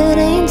like it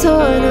ain't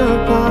torn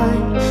apart.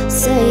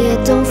 Say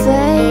it don't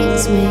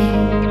faze me.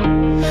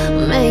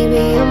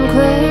 Maybe I'm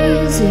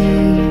crazy,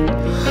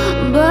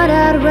 but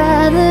I'd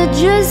rather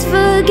just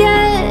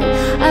forget.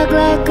 Act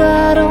like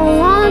I don't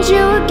want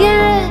you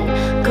again.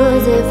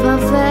 'Cause if I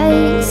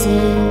face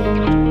it,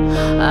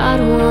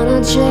 I'd wanna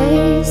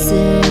chase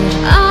it.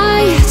 I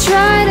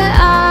try to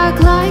act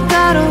like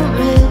I don't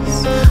miss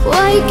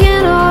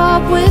waking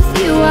up with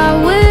you. I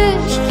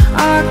wish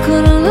I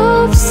could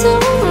love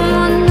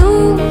someone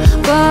new,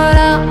 but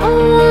I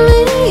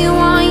only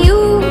want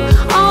you.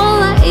 All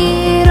I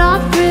eat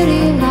are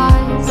pretty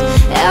lies,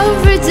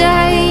 every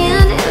day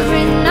and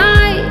every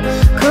night.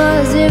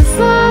 'Cause if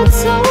I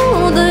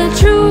told the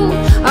truth,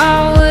 I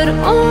would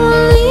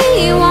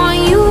only want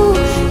you,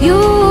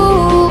 you.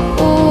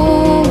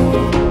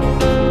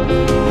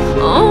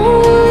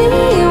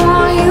 Only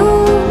want you,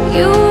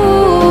 you.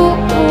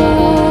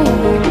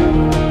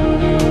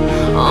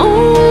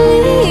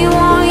 Only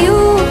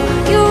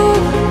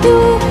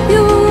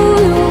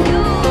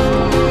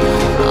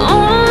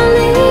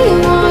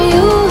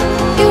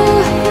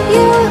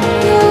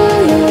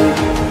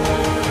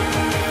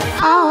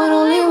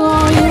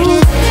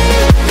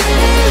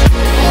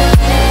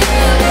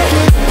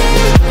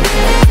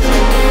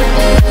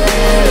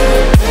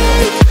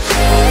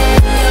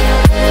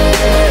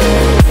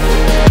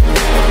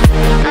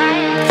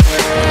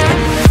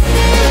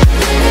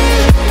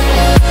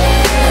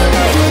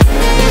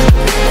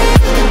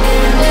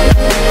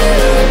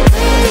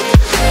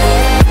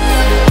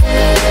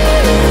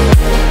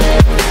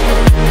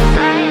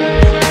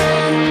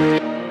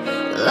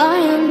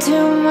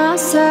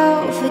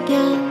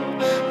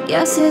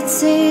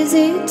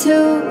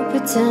to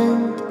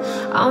pretend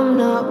I'm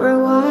not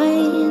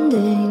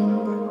rewinding.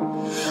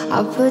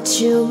 I put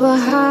you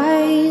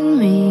behind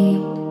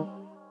me.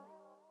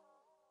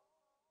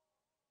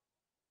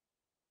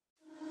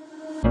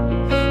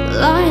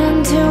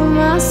 Lying to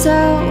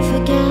myself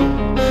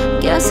again.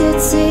 Guess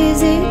it's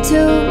easy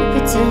to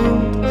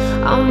pretend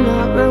I'm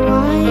not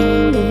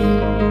rewinding.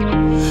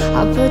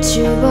 I put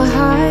you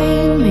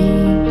behind me.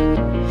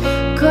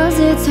 'Cause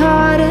it's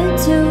harder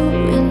to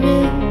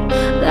admit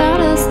that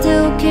I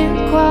still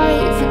can't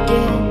quite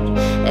forget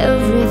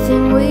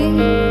everything we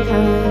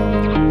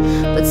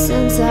had. But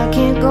since I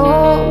can't go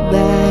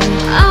back,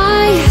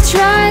 I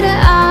try to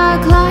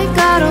act like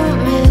I don't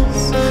miss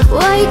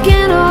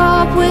waking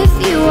up with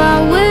you. I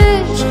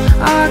wish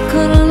I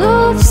could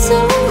love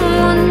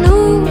someone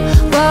new,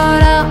 but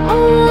I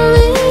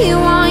only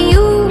want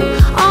you.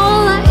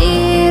 All I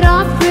eat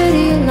are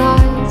pretty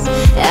lies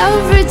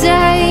every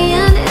day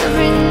and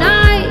every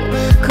night.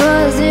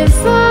 'Cause if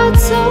I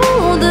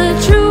told the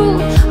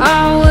truth,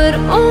 I would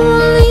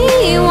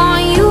only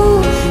want you,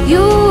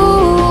 you.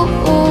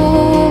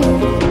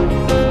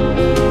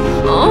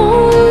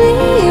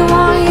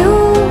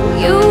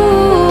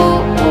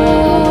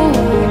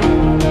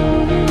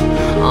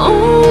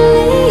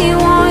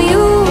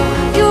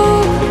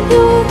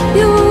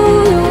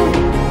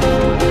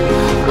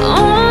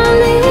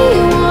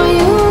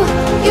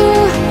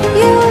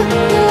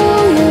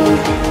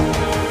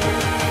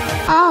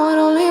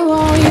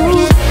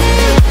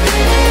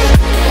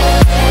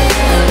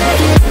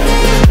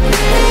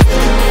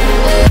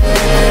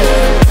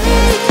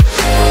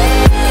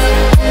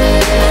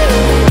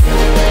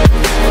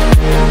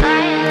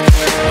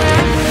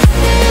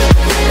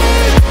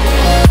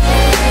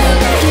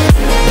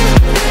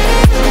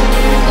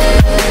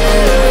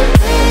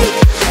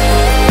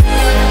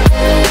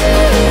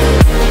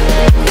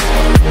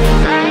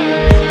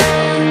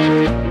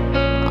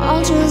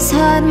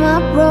 Hide my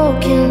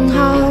broken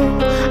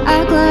heart,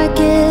 act like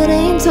it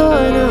ain't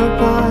torn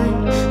apart.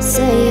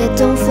 Say it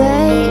don't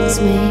faze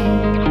me.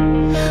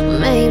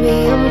 Maybe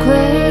I'm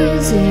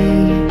crazy,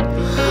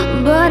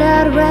 but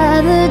I'd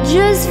rather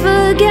just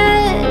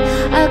forget.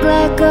 Act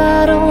like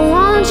I don't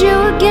want you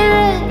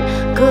again.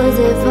 'Cause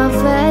if I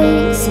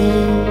face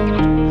it,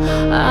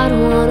 I'd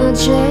wanna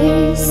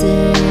chase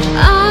it.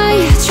 I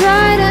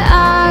try to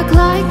act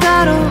like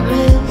I don't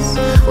miss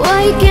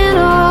waking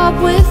up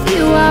with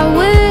you. I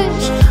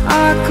wish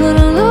I could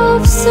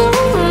love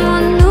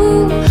someone new,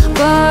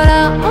 but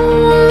I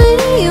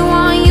only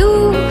want you.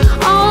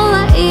 All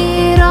I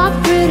eat are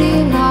pretty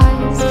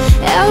lies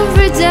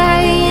every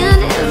day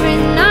and every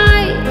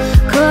night.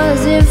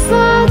 'Cause if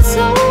I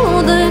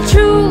told the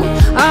truth,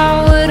 I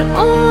would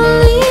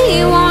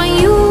only want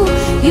you,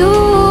 you.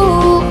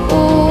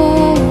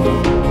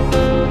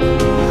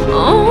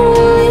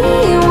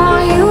 Only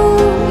want you,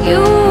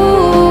 you.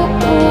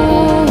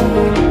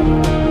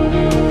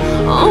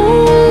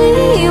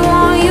 Only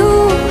want you.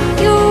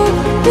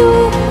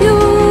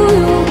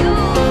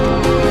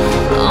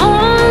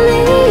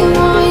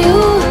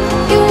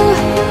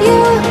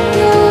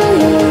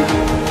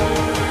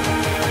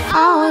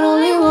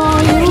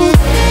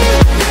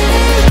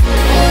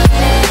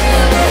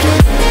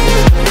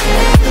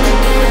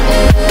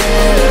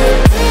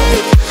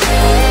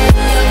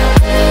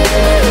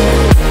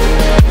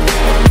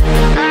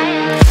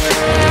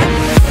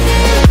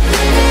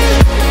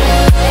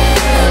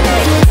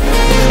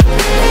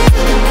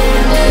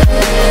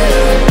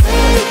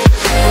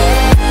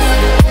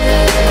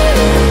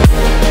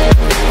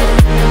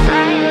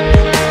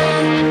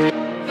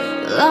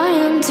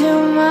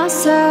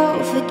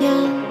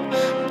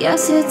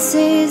 Guess it's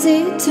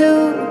easy to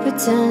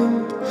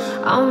pretend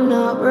I'm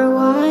not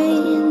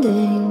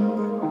rewinding.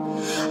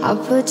 I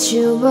put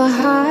you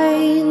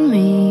behind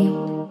me.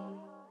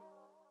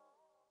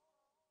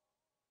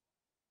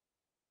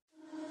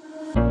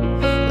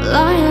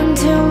 Lying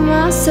to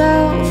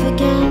myself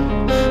again.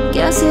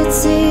 Guess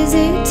it's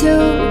easy to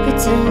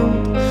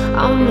pretend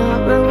I'm not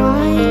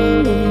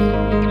rewinding.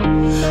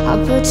 I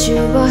put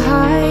you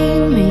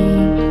behind me.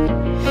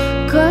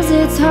 'Cause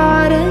it's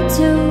harder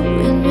to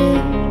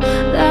admit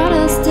that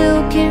I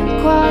still can't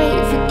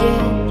quite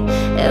forget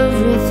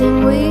everything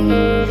we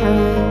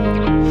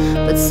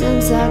had. But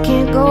since I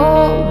can't go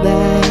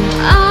back,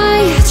 I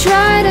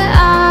try to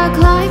act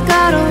like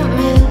I don't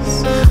miss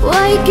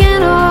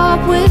waking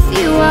up with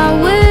you. I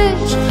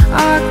wish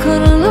I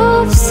could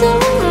love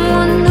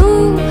someone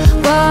new,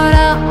 but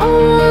I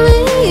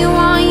only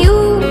want you.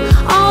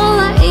 All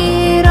I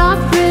eat are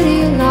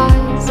pretty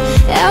lies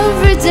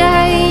every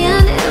day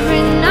and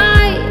every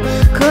night.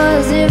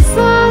 'Cause if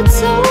I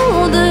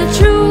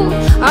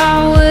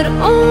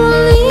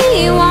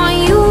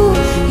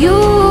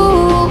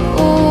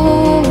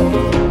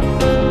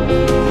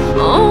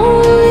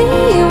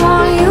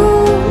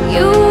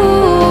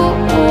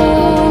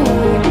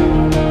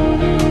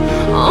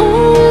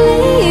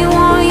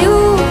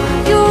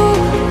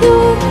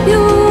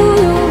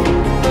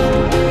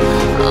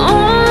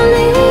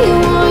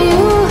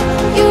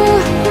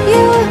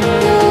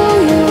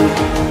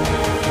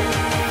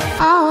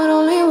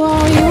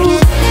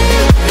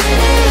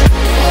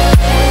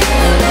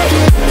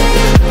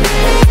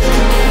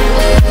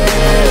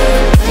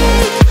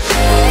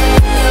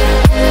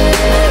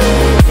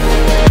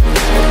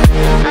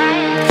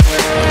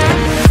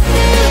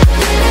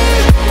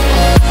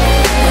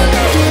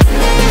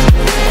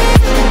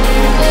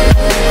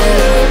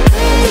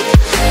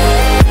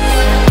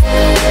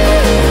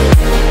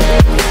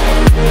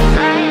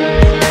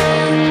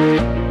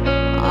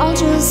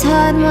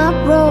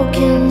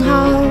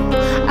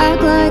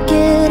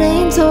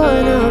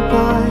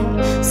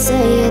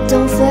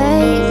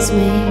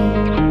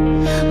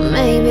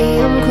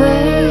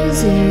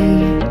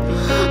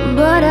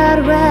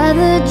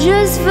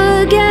just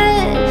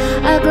forget.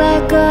 Act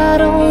like I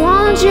don't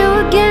want you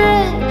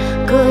again.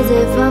 'Cause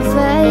if I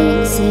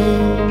face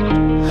it,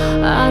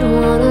 I don't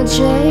wanna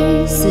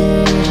chase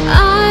it.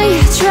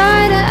 I try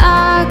to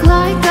act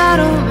like I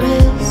don't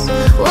miss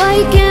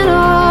waking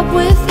up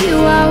with you.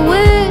 I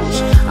wish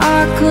I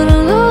could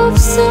love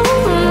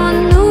someone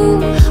new,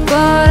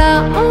 but I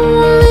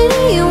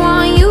only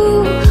want you.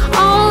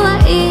 All I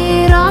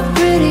eat are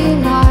pretty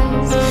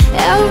lies,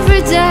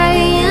 every day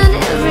and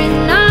every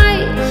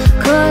night.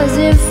 'Cause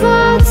if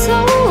I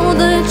told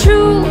the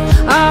truth,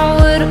 I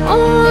would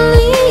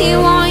only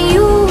want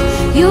you,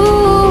 you.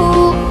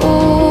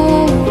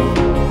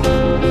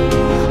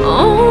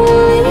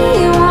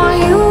 Only want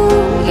you,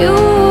 you.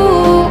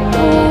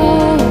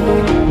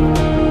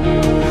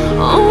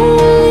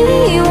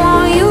 Only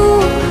want you,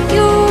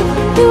 you,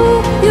 you,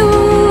 you.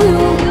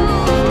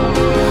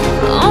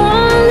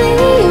 Only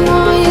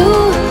want you,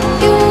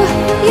 you,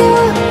 you,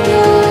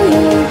 you,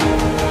 you.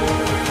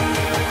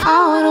 I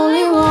would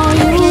only want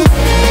you.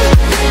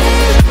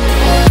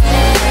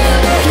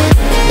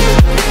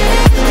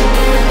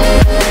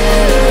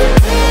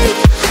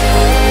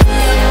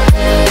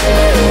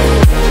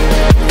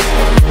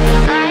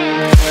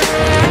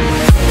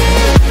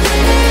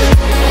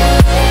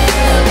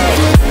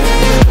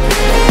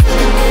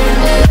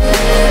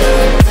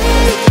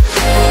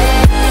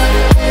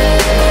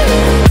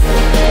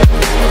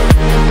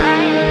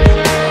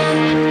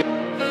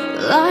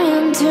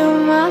 Lying to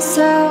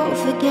myself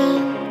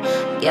again.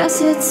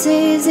 Guess it's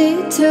easy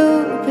to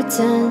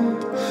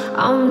pretend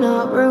I'm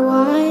not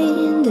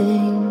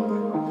rewinding.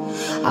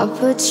 I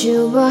put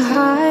you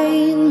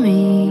behind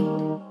me.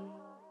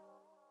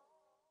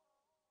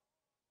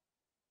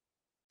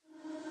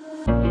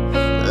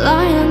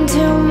 Lying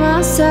to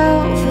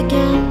myself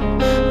again.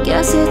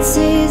 Guess it's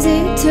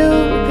easy to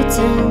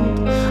pretend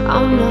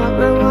I'm not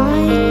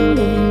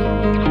rewinding.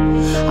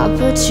 I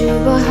put you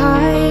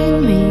behind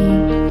me.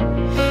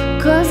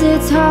 'Cause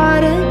it's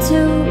harder to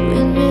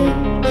admit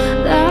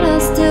that I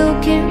still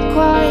can't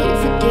quite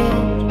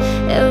forget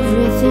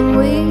everything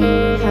we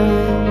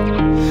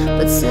had.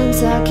 But since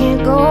I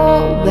can't go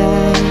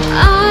back,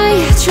 I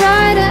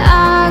try to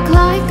act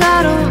like I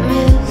don't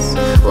miss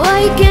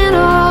waking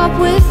up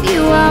with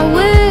you. I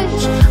wish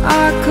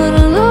I could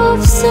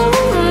love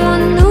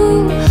someone new,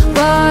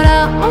 but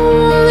I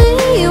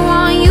only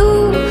want you.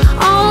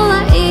 All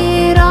I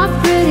eat are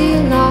pretty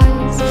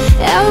lies,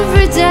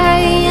 every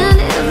day and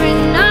every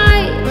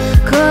night.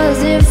 'Cause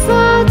if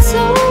I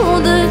told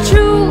the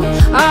truth,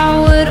 I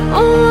would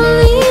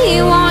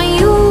only want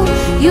you,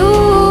 you.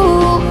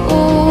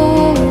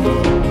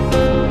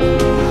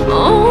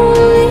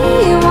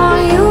 Only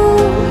want you,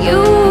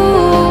 you.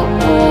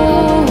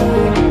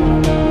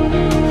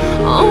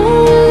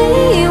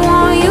 Only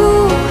want you,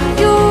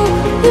 you,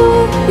 you,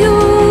 you.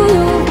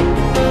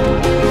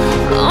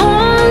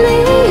 Only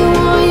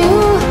want you,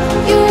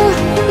 you,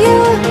 you,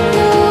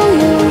 you,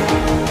 you.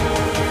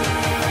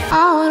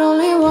 I would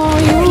only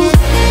want you.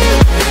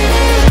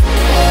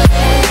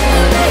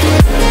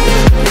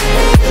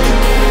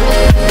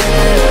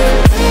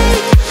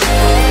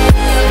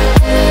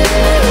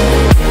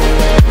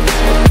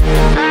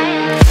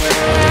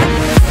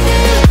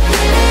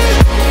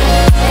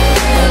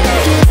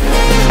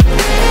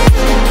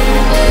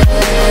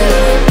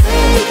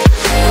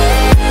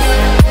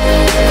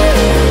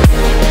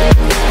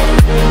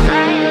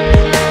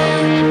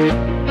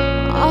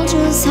 I'll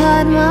just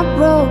hide my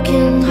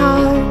broken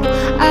heart,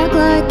 act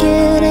like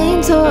it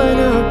ain't torn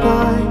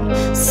apart.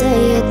 Say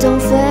it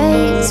don't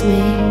faze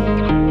me.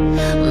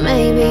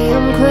 Maybe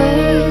I'm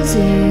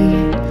crazy,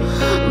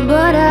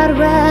 but I'd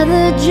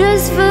rather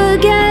just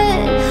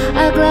forget.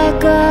 Act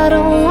like I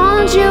don't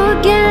want you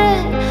again.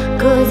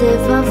 'Cause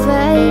if I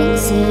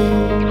face it,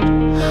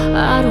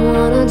 I don't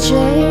wanna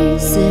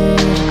chase it.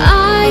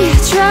 I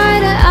try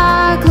to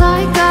act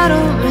like I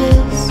don't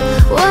miss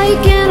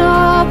waking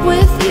up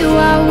with you.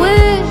 I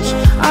wish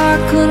I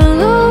could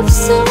love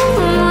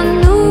someone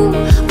new,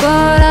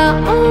 but I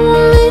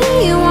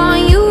only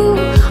want you.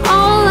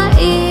 All I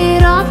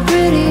eat are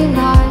pretty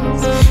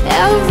lies,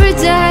 every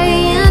day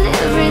and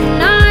every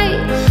night.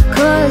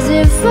 'Cause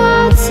if I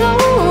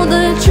told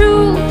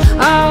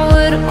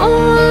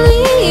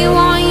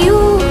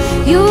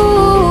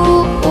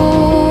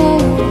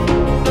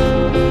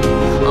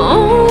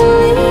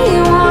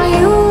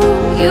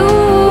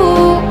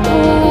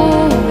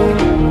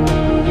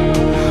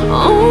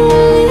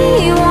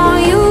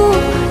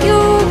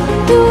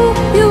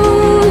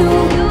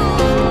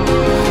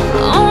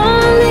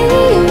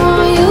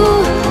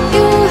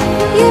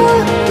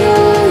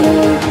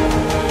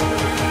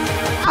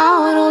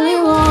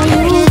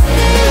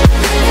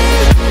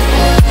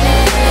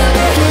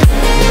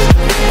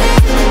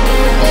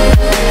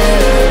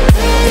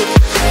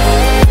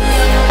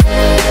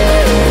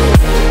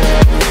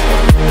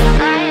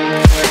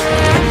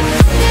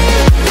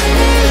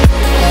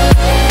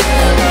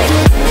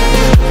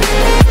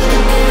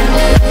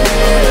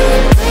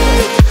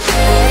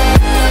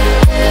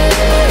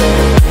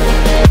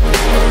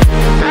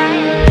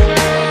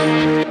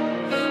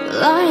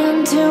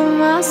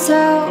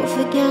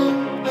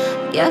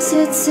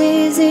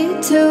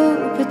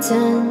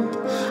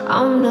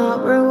I'm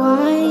not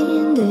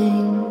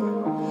rewinding.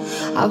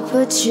 I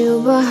put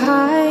you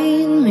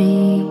behind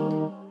me.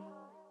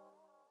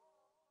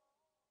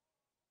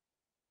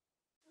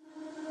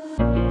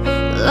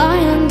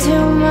 Lying to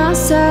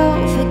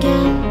myself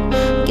again.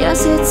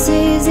 Guess it's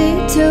easy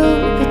to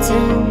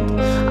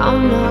pretend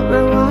I'm not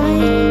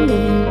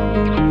rewinding.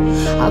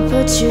 I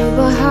put you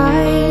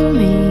behind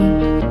me.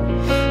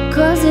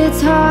 'Cause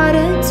it's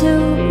harder to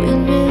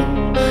admit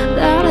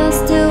that I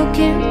still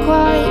can't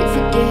quite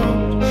forget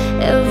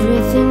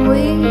everything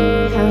we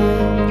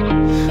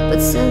had.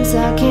 But since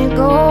I can't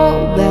go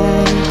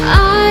back,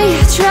 I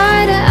try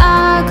to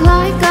act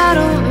like I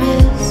don't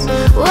miss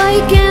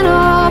waking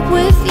up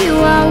with you.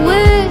 I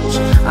wish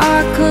I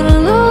could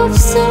love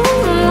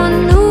someone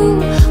new,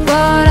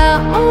 but I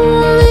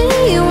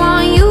only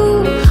want you.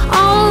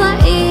 All I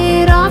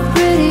eat are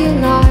pretty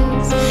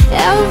lies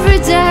every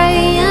day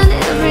and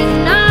every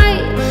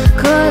night.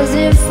 'Cause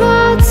if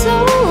I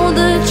told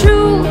the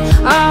truth,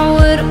 I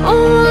would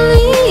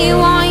only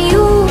want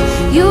you,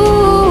 you.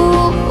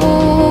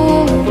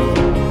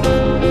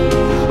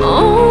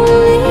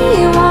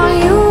 Only want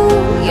you,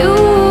 you.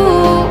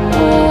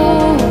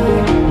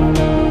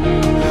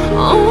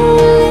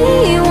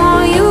 Only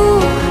want you,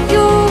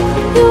 you,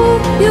 you,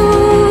 you.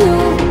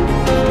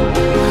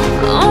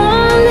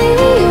 Only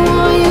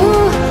want you,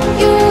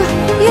 you,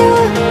 you,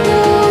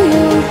 you,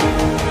 you.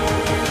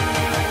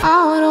 I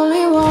would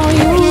only want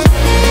you.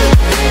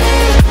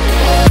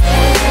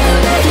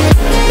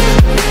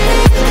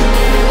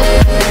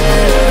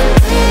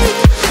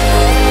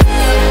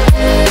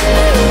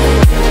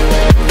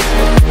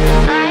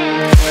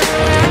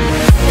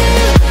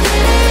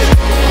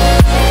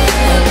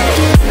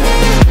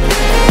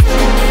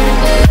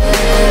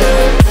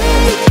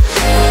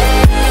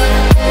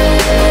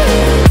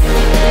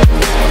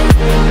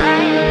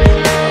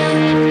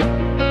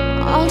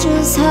 I'll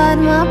just hide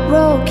my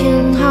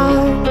broken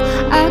heart,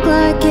 act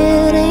like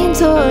it ain't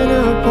torn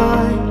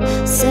apart.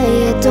 Say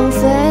it don't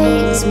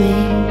faze me.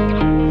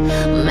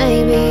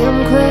 Maybe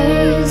I'm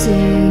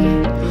crazy,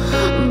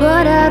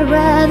 but I'd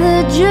rather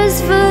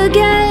just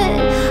forget.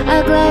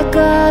 Act like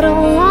I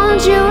don't want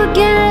you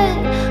again.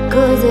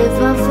 'Cause if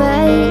I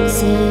face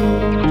it,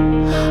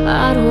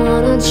 I'd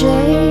wanna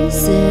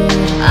chase it.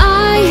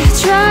 I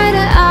try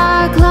to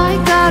act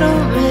like I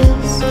don't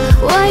miss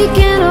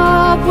waking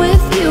up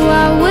with you.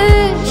 I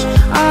wish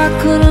I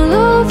could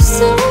love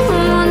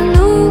someone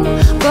new,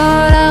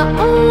 but I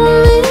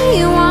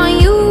only want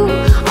you.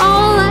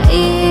 All I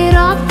eat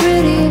are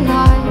pretty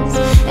lies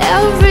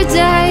every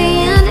day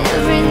and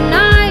every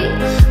night.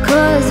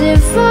 'Cause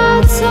if I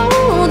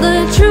told the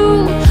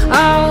truth,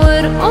 I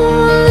would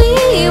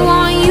only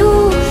want you,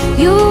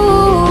 you.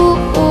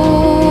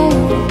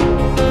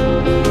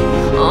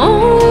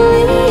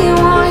 Only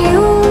want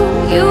you,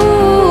 you.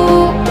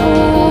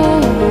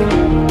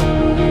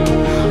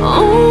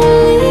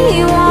 Only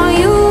want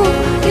you,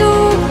 you,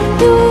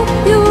 you,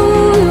 you.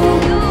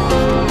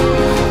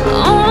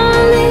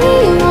 Only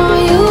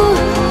want you,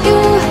 you,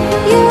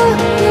 you,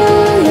 you,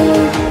 you.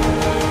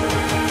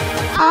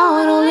 I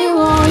would only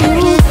want you.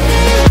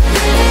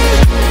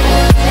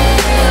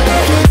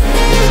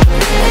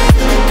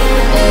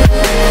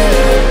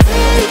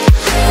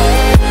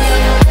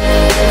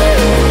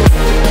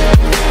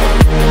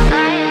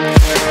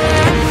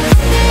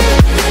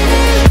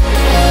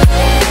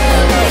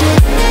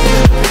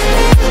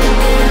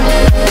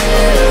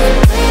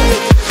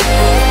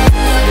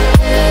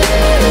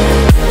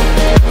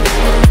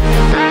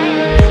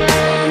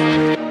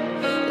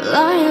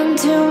 Lying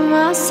to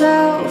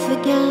myself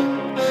again.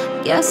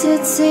 Guess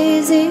it's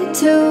easy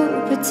to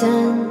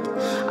pretend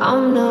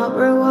I'm not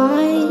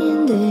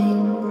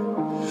rewinding.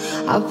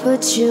 I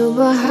put you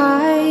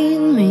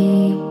behind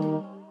me.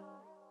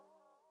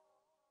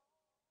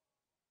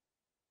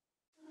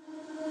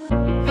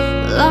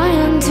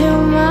 Lying to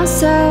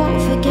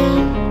myself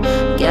again.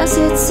 Guess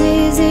it's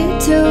easy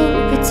to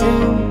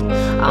pretend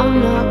I'm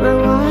not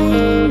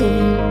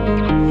rewinding.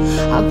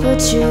 I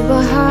put you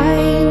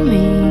behind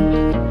me.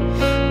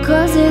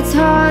 'Cause it's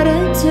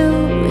harder to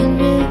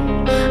admit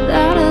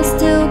that I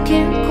still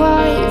can't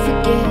quite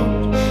forget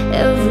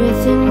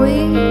everything we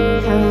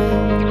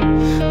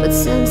had. But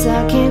since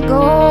I can't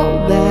go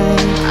back,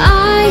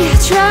 I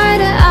try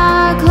to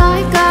act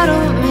like I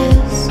don't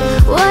miss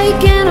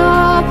waking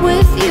up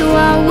with you.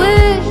 I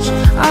wish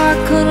I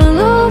could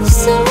love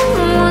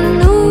someone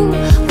new,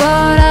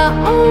 but I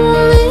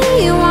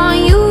only want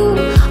you.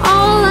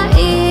 All I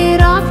eat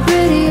are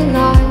pretty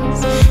lies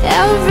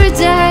every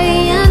day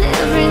and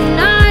every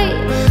night.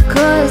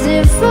 'Cause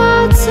if I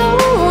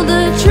told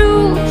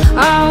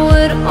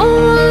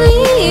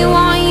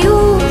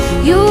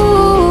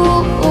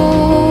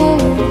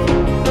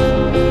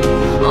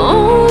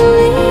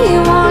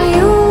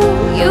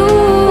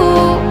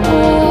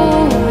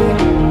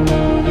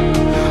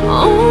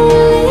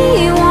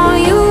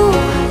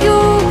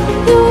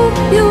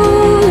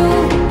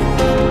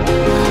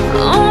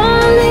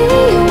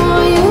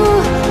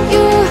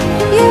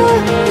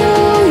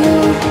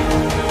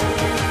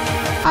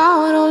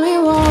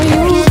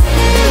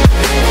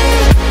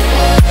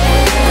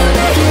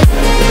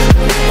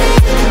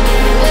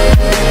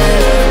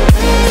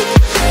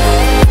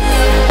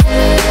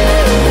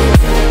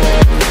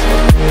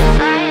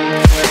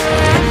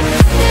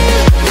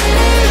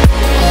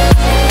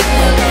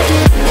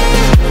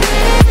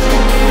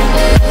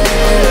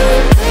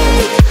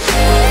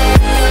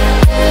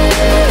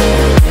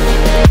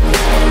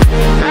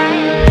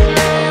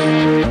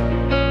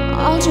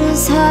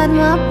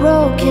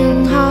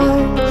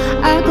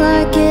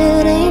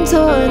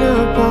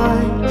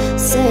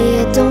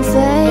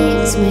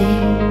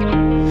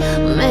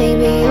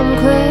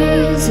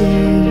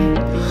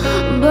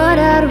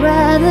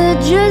rather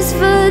just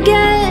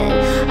forget,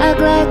 act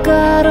like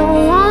I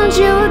don't want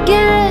you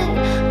again.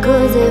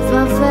 Cause if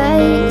I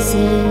face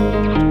it,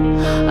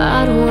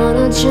 I don't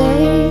wanna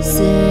chase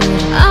it.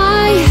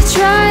 I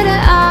try to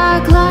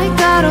act like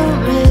I don't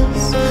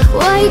miss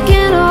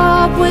waking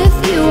up with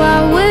you. I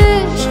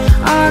wish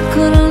I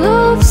could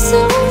love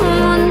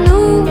someone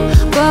new,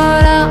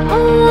 but I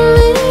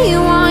only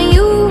want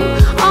you.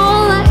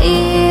 All I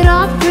eat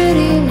are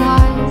pretty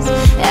lies,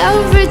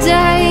 every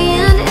day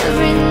and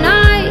every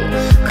night.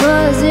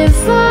 Cause if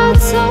I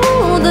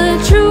told the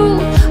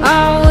truth,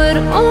 I would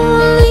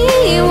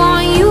only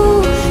want you,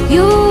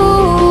 you.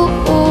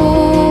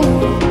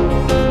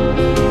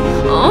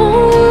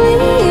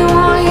 Only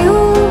want you,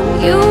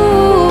 you.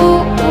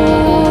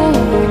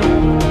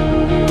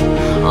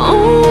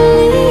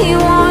 Only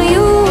want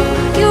you,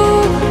 you,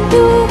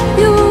 you,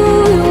 you.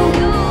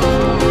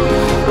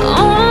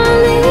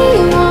 Only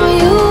want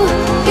you,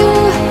 you,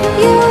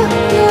 you,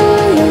 you.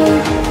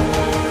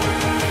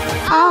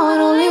 I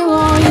would only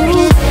want you.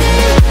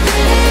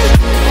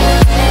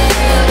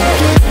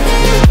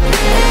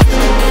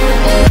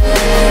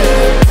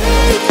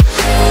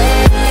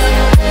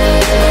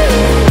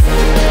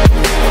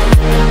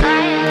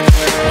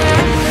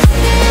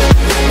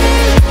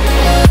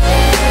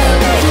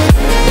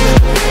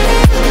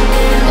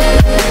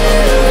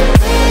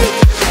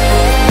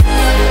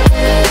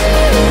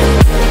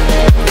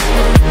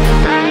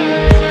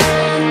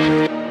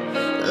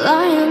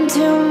 Lying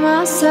to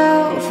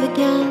myself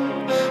again.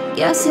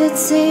 Guess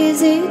it's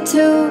easy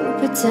to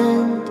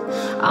pretend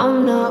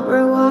I'm not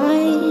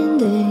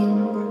rewinding.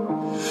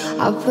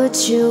 I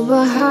put you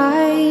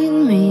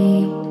behind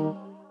me.